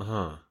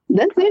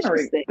 That's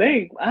interesting.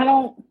 I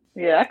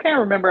can't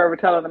remember ever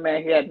telling a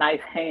man he had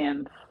nice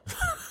hands.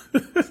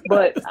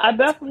 But I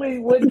definitely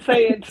wouldn't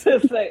say it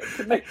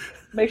to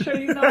make sure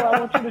you know I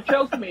want you to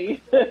choke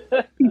me.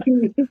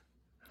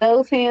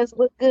 Those hands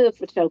look good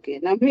for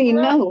choking. I mean,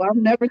 no, I've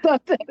never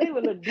thought that. They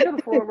would look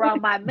beautiful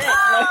around my neck.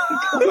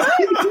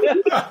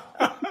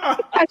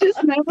 I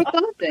just never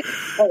thought that.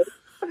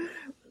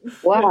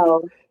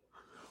 Wow.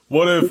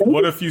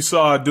 What if you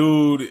saw a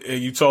dude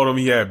and you told him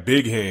he had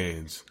big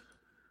hands?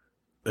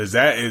 Is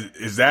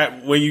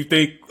that when you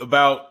think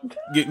about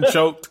getting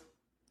choked?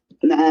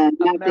 Nah,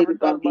 not thinking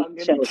about getting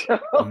choked.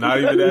 Not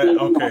even that?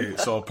 Okay,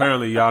 so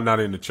apparently y'all not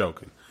into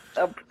choking.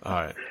 All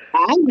right.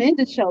 I'm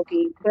into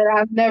choking, but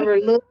I've never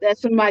looked at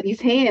somebody's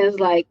hands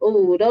like,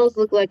 oh, those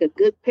look like a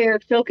good pair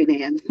of choking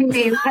hands. I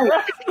mean, I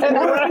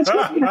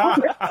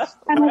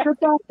never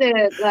thought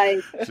that.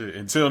 Like, shit,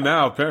 until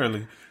now,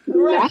 apparently.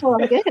 Now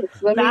I guess.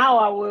 Now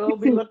I will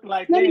be looking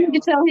like, let me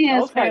get your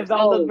hands those hands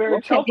don't look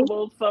very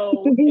chokeable,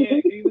 so we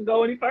can't even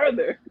go any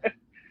further.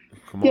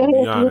 Come on,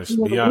 be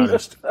honest. Be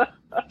honest.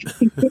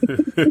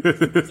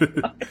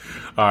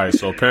 All right,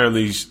 so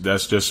apparently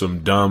that's just some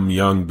dumb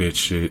young bitch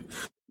shit.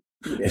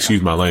 Yeah.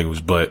 Excuse my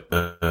language, but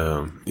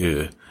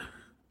yeah.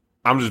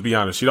 I'm just be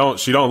honest. She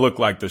don't look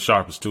like the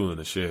sharpest tool in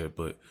the shed,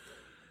 but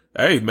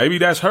hey, maybe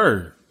that's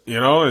her. You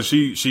know, and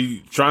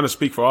she trying to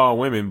speak for all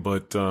women,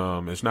 but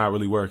it's not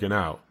really working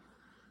out.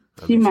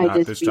 She might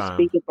just be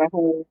speaking for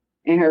her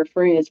and her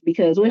friends,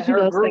 because what you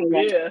gonna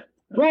say?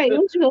 Right,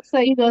 what you gonna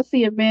say? You gonna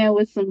see a man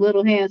with some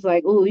little hands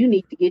like, oh, you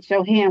need to get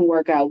your hand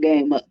workout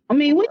game up. I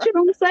mean, what you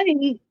gonna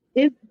say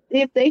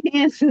if their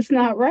hands is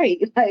not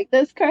right? Like,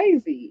 that's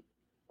crazy.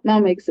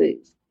 Not make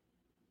sense.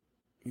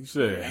 You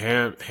said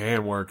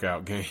hand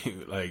workout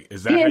game. Like,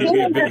 is that how you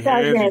get big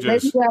hands?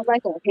 Maybe got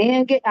like a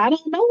hand game. I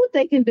don't know what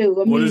they can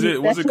do. I mean, what is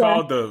it? What's it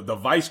called? The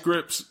vice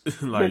grips?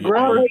 Like,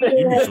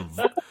 you need some.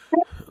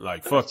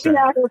 Like, fuck that.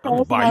 I'm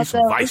gonna buy you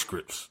some vice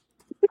grips.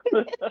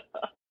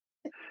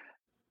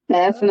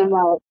 Passing them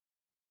out.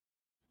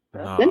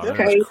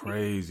 That's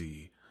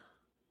crazy.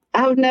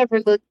 I've never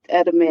looked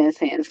at a man's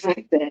hands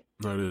like that.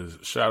 No, it is.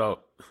 Shout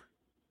out.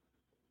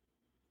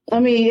 I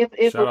mean,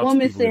 if a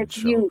woman said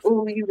to you,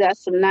 "Oh, you got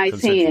some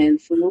nice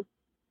hands,"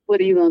 what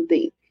are you gonna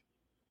think?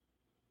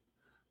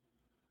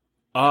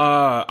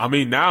 I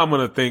mean, now I'm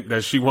gonna think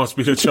that she wants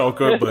me to choke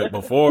her, but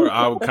before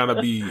I would kind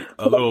of be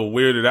a little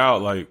weirded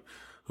out, like,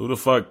 who the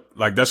fuck?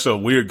 Like, that's a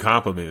weird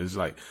compliment. It's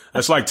like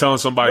that's like telling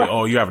somebody,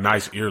 "Oh, you have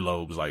nice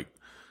earlobes." Like,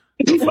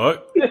 the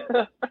fuck?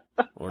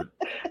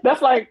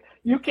 That's like,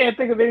 you can't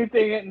think of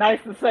anything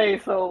nice to say,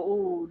 so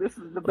ooh, this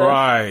is the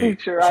best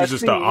feature. She's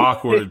just an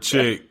awkward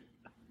chick.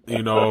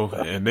 You know,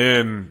 and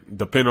then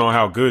depending on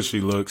how good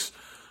she looks,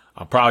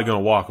 I'm probably gonna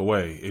walk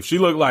away. If she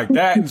looked like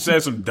that and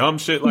said some dumb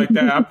shit like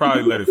that, I'd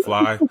probably let it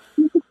fly.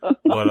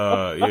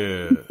 But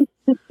yeah,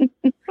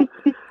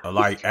 a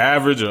like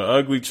average or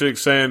ugly chick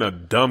saying a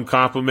dumb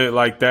compliment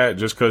like that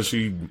just because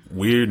she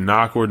weird and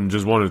awkward and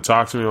just wanted to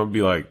talk to me, I'll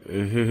be like,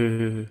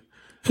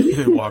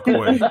 walk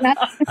away.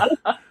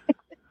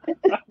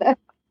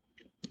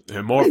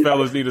 And more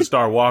fellas need to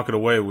start walking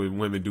away when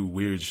women do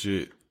weird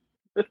shit.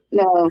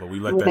 No, but we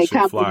let that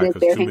shit fly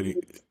because too many.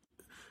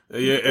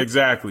 Yeah,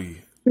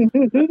 exactly.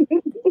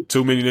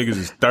 Too many niggas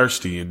is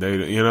thirsty, and they,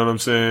 you know what I'm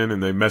saying,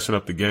 and they messing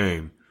up the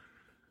game.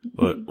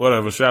 But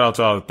whatever. Shout out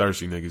to all the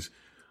thirsty niggas.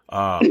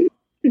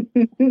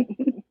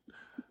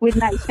 With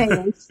nice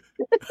hands.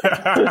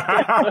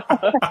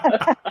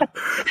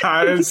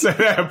 I didn't say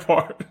that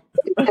part.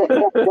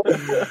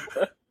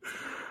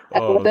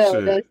 No,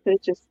 that's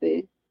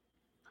interesting.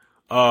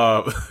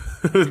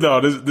 No,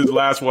 this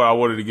last one I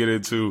wanted to get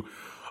into.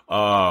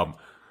 A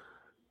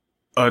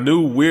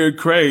new weird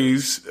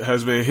craze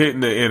has been hitting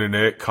the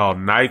internet called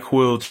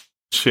NyQuil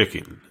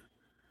Chicken.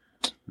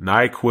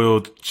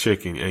 NyQuil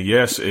Chicken. And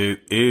yes, it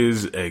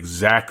is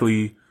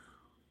exactly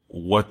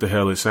what the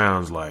hell it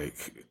sounds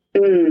like.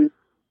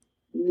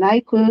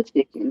 NyQuil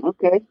Chicken.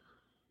 Okay.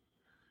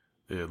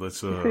 Yeah,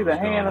 let's You see the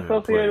hand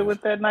associated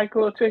with that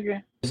NyQuil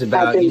chicken? It's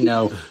about,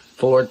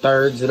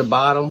 4/3 of the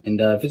bottle.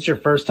 And if it's your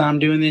first time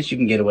doing this, you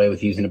can get away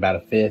with using about a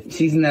fifth.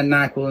 Season that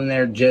NyQuil in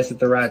there just at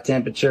the right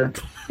temperature.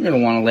 You're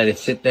going to want to let it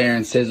sit there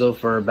and sizzle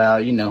for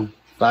about,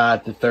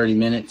 5 to 30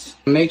 minutes.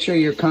 Make sure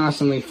you're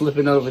constantly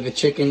flipping over the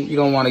chicken. You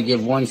don't want to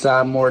give one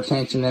side more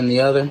attention than the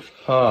other.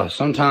 Oh,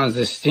 sometimes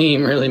the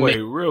steam really Wait,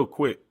 real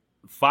quick.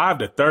 5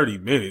 to 30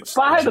 minutes.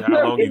 5 to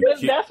 30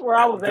 minutes? That's where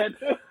I was at,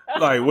 too.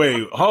 Like,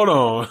 wait, hold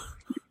on.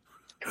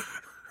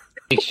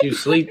 Makes you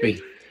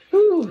sleepy.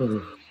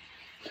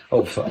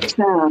 Oh, fuck.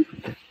 What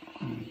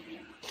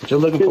you're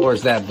looking for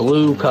is that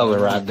blue color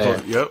right there.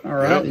 Yep. All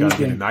right. Yep,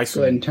 you nice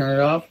go ahead and turn it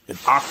off.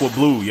 It's aqua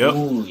blue. Yep.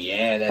 Ooh,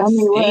 yeah, that's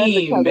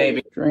steam,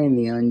 baby. Drain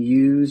the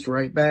unused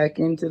right back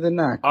into the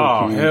NyQuil.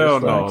 Oh, can, hell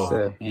just no. like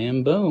so.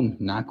 And boom,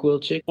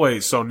 NyQuil chicken.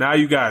 Wait, so now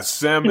you got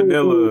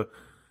salmonella,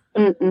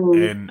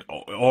 and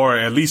or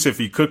at least if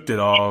he cooked it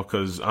all,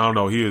 because I don't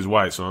know, he is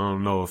white, so I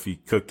don't know if he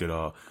cooked it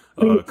all,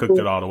 cooked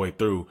it all the way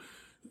through.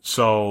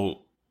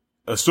 So,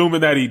 assuming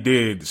that he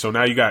did, so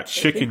now you got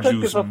chicken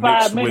juice for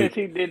 5 minutes.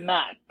 He did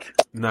not.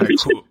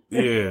 NyQuil.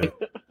 Yeah.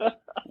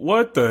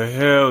 What the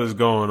hell is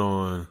going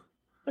on?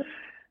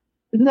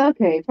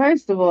 Okay,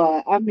 first of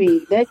all, I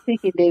mean that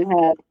chicken didn't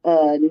have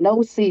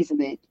no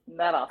seasoning.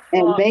 Not a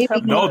and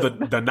baby. No, the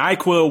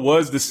NyQuil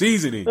was the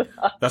seasoning.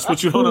 That's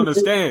what you don't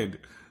understand.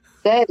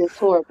 That is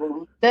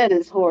horrible. That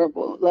is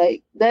horrible.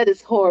 Like that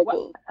is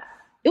horrible. What?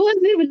 It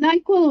wasn't even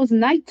NyQuil. It was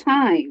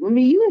nighttime. I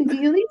mean, you at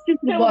least you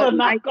could bought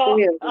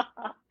NyQuil.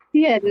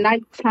 He had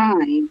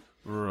nighttime.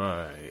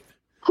 Right.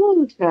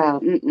 Oh,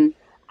 child.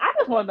 I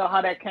just want to know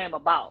how that came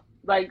about.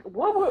 Like,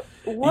 what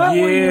were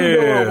you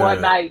doing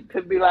one night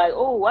to be like,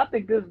 oh, I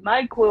think this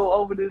NyQuil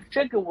over this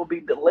chicken will be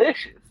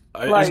delicious?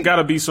 It's got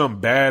to be some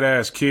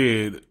badass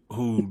kid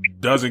who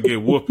doesn't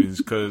get whoopings,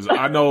 because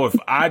I know if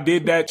I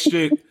did that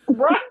shit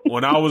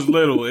when I was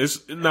little,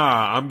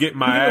 I'm getting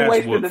my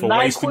ass whooped for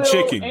wasting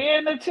chicken.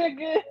 And the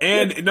chicken?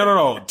 And,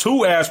 no,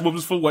 2 ass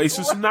whoopings for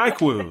wasting some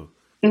NyQuil.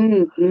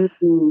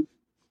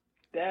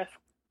 That's,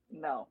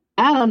 no.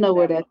 I don't know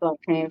where that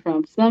thought came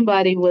from.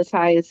 Somebody was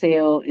high as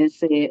hell and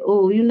said,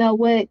 oh, you know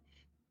what?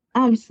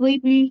 I'm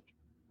sleepy,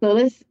 so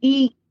let's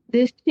eat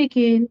this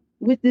chicken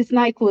with this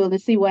NyQuil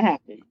and see what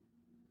happens.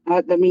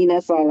 I mean,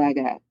 that's all I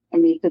got. I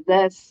mean, because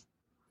that's...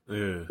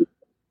 Yeah.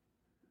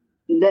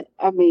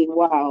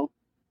 Wow.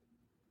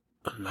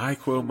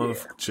 NyQuil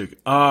motherfucking chicken.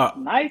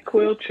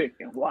 NyQuil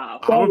chicken, wow.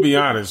 I'm going to be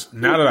honest.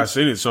 Now that I've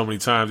seen it so many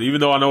times,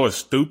 even though I know it's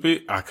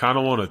stupid, I kind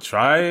of want to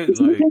try it.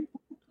 Like,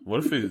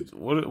 what does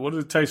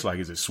it taste like?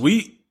 Is it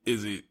sweet?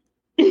 Is it...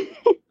 You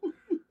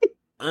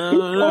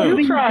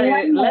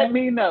try it. Let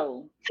me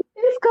know.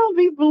 It's going to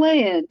be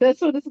bland.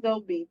 That's what it's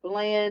going to be.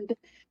 Bland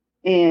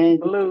and...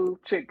 Blue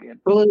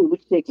chicken. Because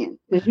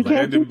you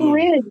can't get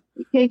red.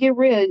 You can't get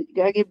red. You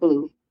got to get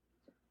blue.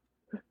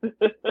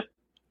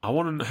 I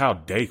want to know how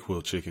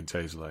Dayquil chicken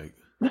tastes like.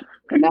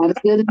 Not as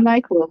good as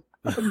NyQuil.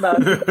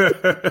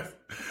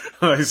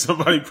 Like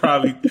somebody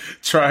probably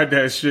tried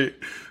that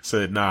shit,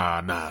 said,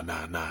 nah,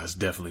 it's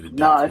definitely the Dayquil.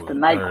 No, it's the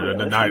NyQuil.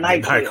 The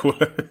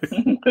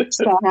NyQuil.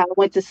 So how I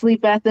went to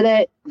sleep after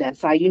that,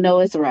 that's how you know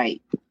it's right.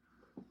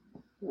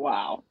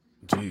 Wow.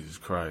 Jesus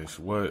Christ.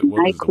 What is the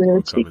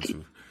world coming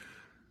to?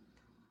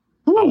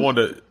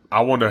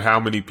 I wonder how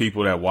many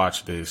people that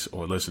watch this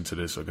or listen to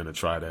this are going to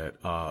try that.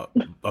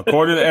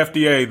 According to the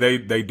FDA,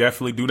 they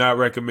definitely do not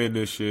recommend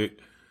this shit.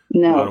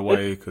 No. By the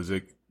way, because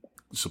it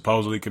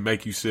supposedly can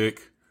make you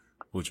sick,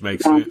 which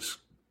makes sense.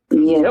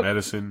 Yeah.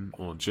 Medicine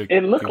on chicken.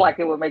 It looked like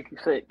it would make you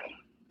sick.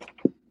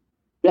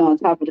 On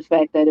top of the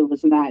fact that it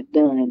was not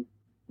done.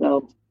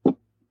 So.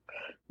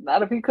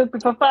 Not if he cooked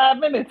it for 5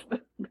 minutes.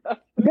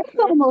 That's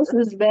almost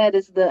as bad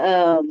as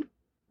the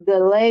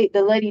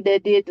lady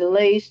that did the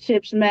Lay's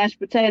chips mashed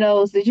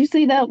potatoes. Did you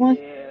see that one?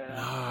 Yeah.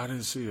 No, I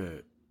didn't see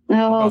that.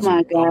 Oh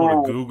my God. I'm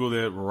going to Google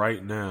that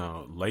right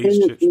now. Lay's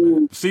chips.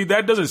 See,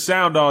 that doesn't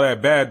sound all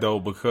that bad though,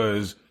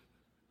 because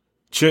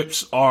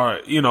chips are,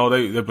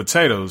 they're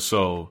potatoes,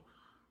 so.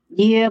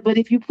 Yeah, but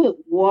if you put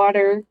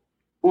water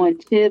on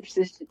chips,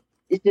 it's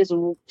just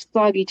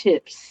soggy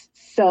chips.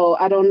 So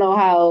I don't know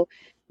how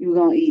you're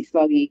going to eat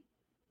soggy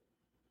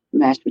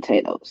mashed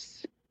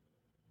potatoes.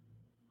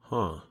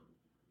 Huh.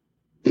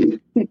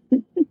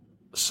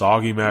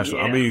 Soggy mashed.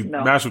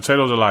 Mashed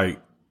potatoes are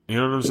like, you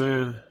know what I'm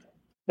saying?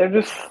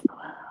 They're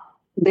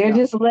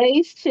just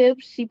Lay's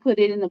chips. She put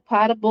it in a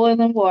pot of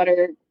boiling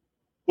water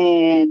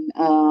and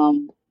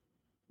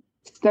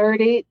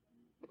stirred it.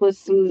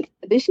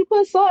 Did she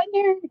put salt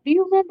in there? Do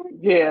you remember?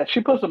 Yeah,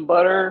 she put some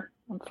butter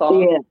and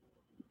salt. Yeah.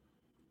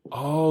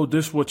 Oh,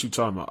 this is what you're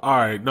talking about. All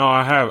right. No,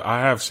 I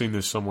have seen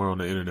this somewhere on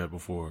the internet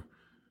before.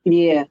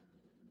 Yeah.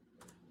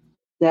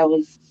 That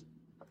was.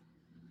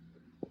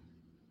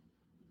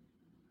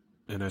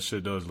 And that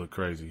shit does look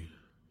crazy.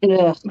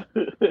 Yeah.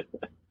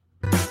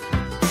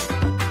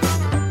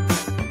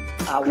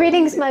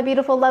 Greetings, my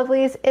beautiful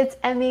lovelies. It's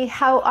Emmy.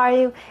 How are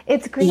you?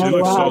 It's great. She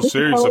looks so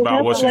serious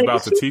about what she's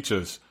about to teach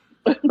us.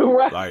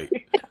 Right.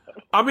 Like,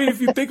 I mean,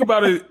 if you think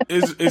about it,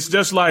 it's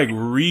just like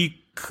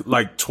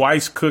like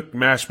twice cooked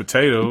mashed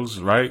potatoes,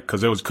 right?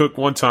 Because it was cooked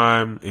one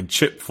time in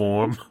chip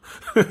form,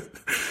 and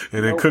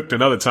then cooked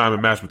another time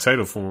in mashed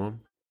potato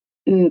form.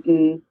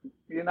 Mm-mm.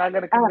 You're not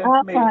gonna convince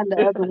me. I'll find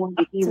the other one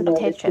to Some email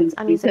potato it to you chips.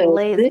 I'm using because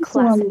Lay's this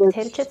classic one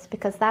potato looks chips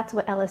because that's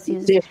what Ellis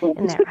used different.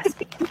 in their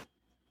recipe,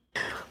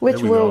 which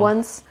There we were go.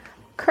 once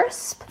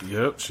crisp.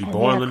 Yep, she And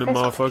boiling they them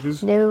are crisp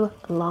motherfuckers. No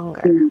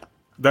longer.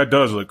 That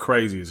does look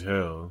crazy as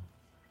hell.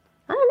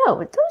 I don't know.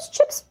 Would those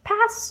chips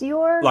pass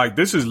your Like,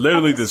 this is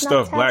literally the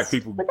smell stuff black test?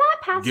 people Would that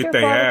pass get your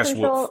their quality ass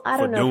control? whooped I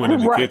for don't know. doing in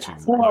the Right. kitchen.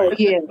 Oh, Like,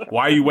 yeah.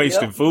 why are you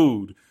wasting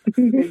food?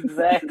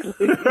 Exactly.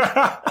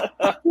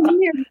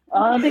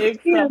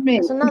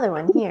 There's another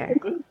one here.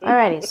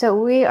 Alrighty, so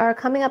we are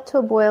coming up to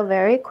a boil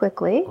very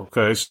quickly.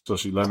 Okay, so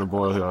she letting them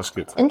boil here. I'll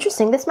skip.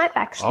 Interesting. This might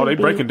actually Oh, they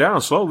be breaking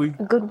down slowly.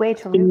 a good way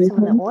to remove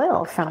some of the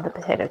oil from the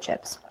potato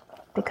chips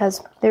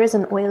because there is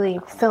an oily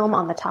film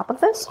on the top of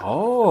this.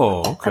 Oh,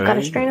 okay. I've got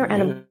a strainer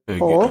and a Yeah,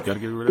 bowl. You gotta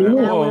get rid of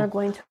that Now oil. we're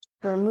going to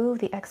remove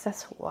the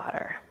excess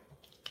water.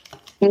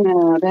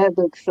 No, that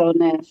looks so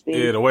nasty.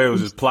 Yeah, the way it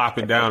was just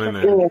plopping down in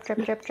there. Drip,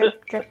 drip, drip,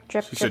 drip, drip,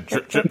 drip, She said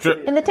drip, drip, drip,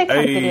 drip. In the TikTok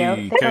Hey, video,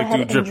 they go can't ahead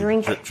do and dripping.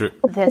 drink Drip, drip.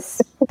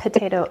 this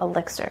potato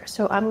elixir.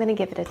 So I'm going to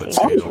give it a taste.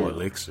 Potato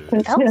elixir.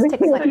 Ellis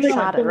takes like a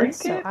shot of this.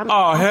 So I'm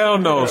Oh, hell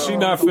no. She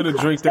not finna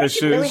drink that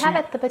shit. There we She- have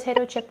it, the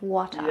potato chip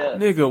water.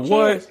 Nigga,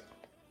 what?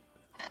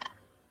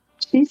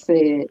 She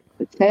said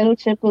potato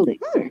chip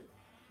elixir.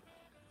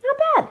 Not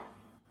bad.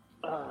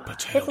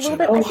 Potato It's a little chip.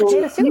 bit like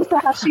potato soup. You saw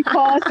how she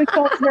paused and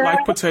closed her Like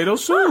eyes? potato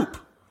soup.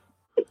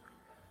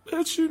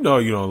 Bitch, you know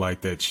you don't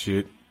like that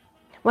shit.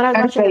 When I was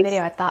watching the Okay.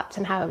 video, I thought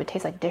somehow it would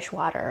taste like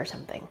dishwater or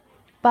something.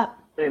 But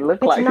It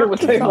looked it's like not it would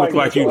too taste salty. Look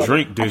like you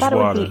drink I thought it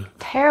would dishwater. be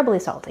terribly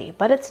salty,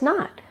 but it's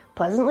not.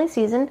 Pleasantly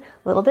seasoned,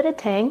 a little bit of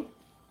tang,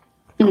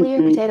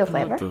 clear potato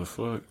flavor. What the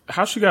fuck?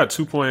 How she got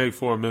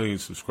 2.84 million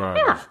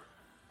subscribers? Yeah.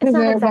 It's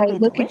not Everybody exactly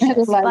looking at her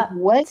delicious, like, but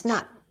what? it's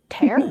not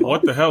terrible.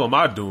 What the hell am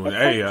I doing?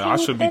 Hey, I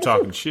shouldn't be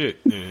talking shit.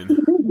 Then.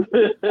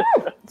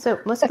 So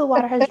most of the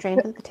water has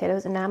drained from the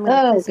potatoes, and now I'm going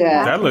to Oh, place them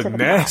God. back That into look the pot.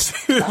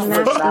 nasty.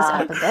 Mash these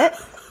up a bit.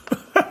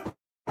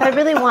 If I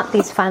really want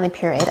these finely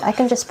pureed, I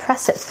can just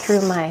press it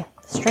through my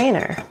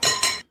strainer.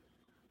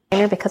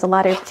 Because a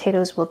lot of your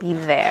potatoes will be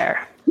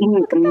there.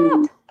 Look at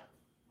that.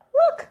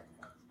 Look.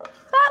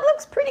 That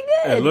looks pretty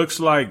good. It looks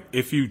like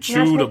if you Now to chewed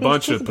make a these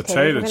bunch of cheesy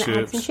potato potatoes, we're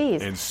gonna add some chips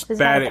cheese. and This is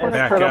spat about it a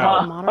back quarter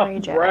out. of Monterey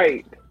Jack.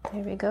 Right.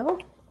 There we go.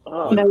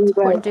 No, We're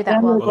going to do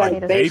that while the like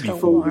potatoes baby still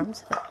food.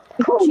 warms.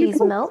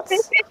 Cheese melts.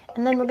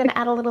 And then we're going to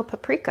add a little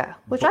paprika,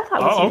 which I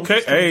thought was Oh, an okay.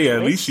 interesting Hey, at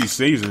choice. least she's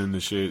seasoning the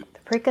shit.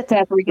 Paprika to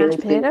mashed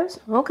potatoes?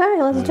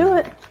 Okay, let's do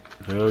it.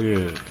 Hell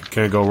yeah.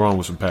 Can't go wrong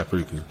with some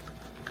paprika.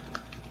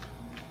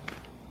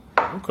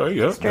 Okay,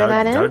 yep. Stir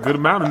that in. Got a good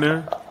amount in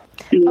there.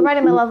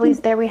 Alrighty, my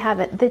lovelies, there we have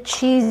it. The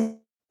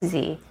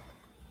cheesy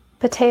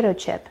potato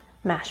chip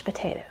mashed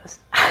potatoes.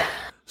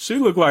 She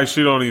look like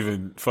she don't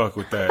even fuck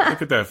with that.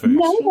 Look at that face.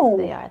 No,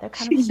 They are. They're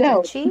kind of she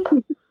don't. stretchy.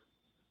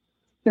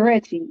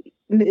 Stretchy.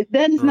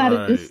 That is not a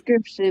Right.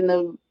 description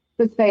of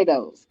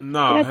potatoes.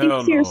 Nah, I hell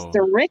think you're no.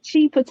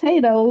 stretchy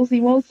potatoes.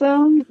 You want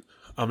some?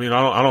 I mean,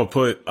 I don't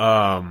put,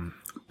 I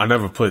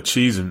never put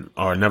cheese in,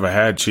 or never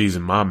had cheese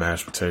in my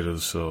mashed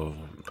potatoes, so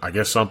I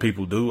guess some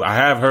people do. I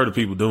have heard of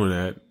people doing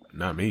that.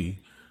 Not me.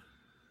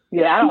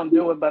 Yeah, I don't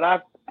do it, but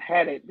I've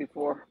had it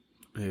before.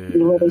 Yeah.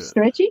 Were they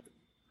stretchy?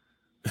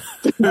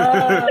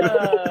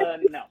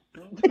 No.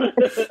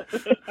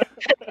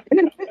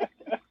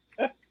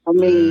 I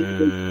mean,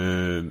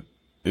 And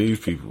these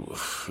people,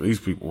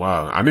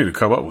 wow. I need to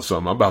come up with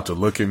something. I'm about to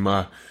look in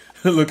my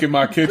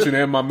kitchen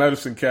and my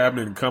medicine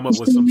cabinet and come up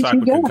with some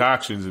type of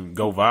concoctions and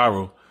go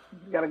viral.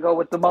 You gotta go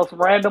with the most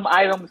random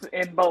items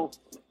in both.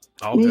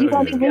 Oh, you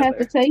hell don't yeah. even have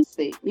to taste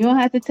it. You don't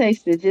have to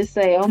taste it. Just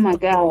say, "Oh my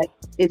God,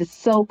 it is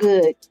so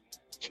good.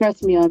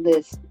 Trust me on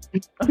this."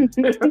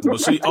 But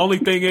see, only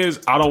thing is,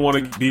 I don't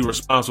want to be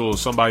responsible for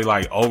somebody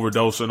like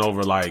overdosing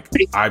over like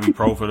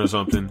ibuprofen or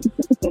something.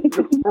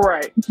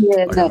 Right.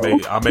 Yeah, Like no.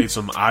 I made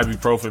some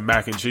ibuprofen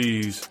mac and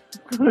cheese.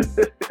 You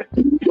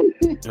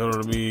know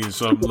what I mean?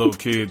 Some little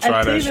kid try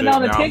And that shit. even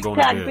on the Now I'm going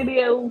to TikTok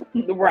jail.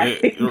 video,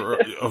 right?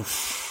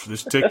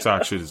 This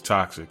TikTok shit is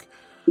toxic.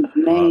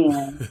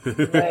 Man,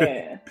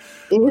 Man.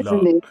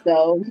 isn't it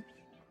though?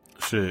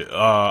 Shit.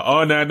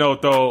 On that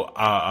note, though,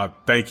 I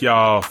thank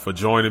y'all for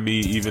joining me,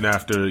 even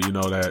after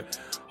that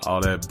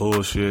all that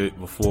bullshit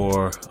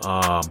before.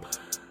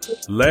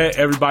 Let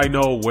everybody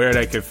know where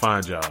they can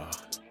find y'all.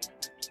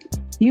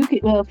 You can,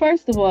 well,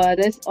 first of all,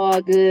 that's all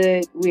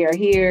good. We are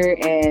here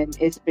and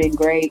it's been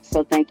great.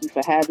 So thank you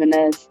for having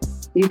us.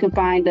 You can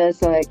find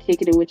us at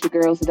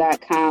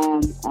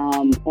kickingitwithyourgirls.com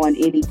on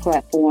any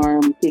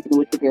platform, Kicking It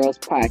With Your Girls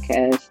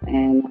podcast.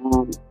 And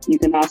you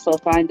can also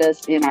find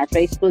us in our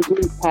Facebook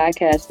group,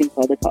 Podcasting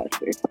for the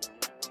Culture.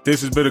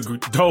 This has been a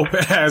dope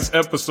ass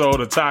episode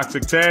of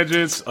Toxic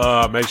Tangents.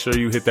 Make sure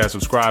you hit that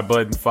subscribe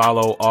button,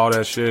 follow all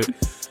that shit.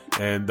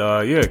 And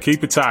yeah,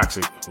 keep it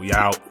toxic. We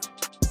out.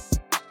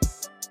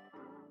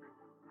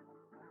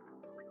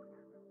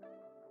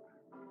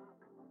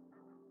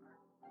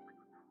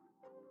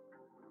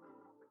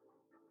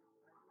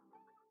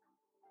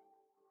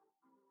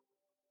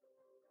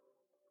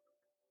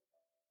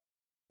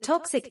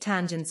 Toxic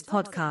Tangents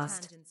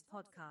Podcast.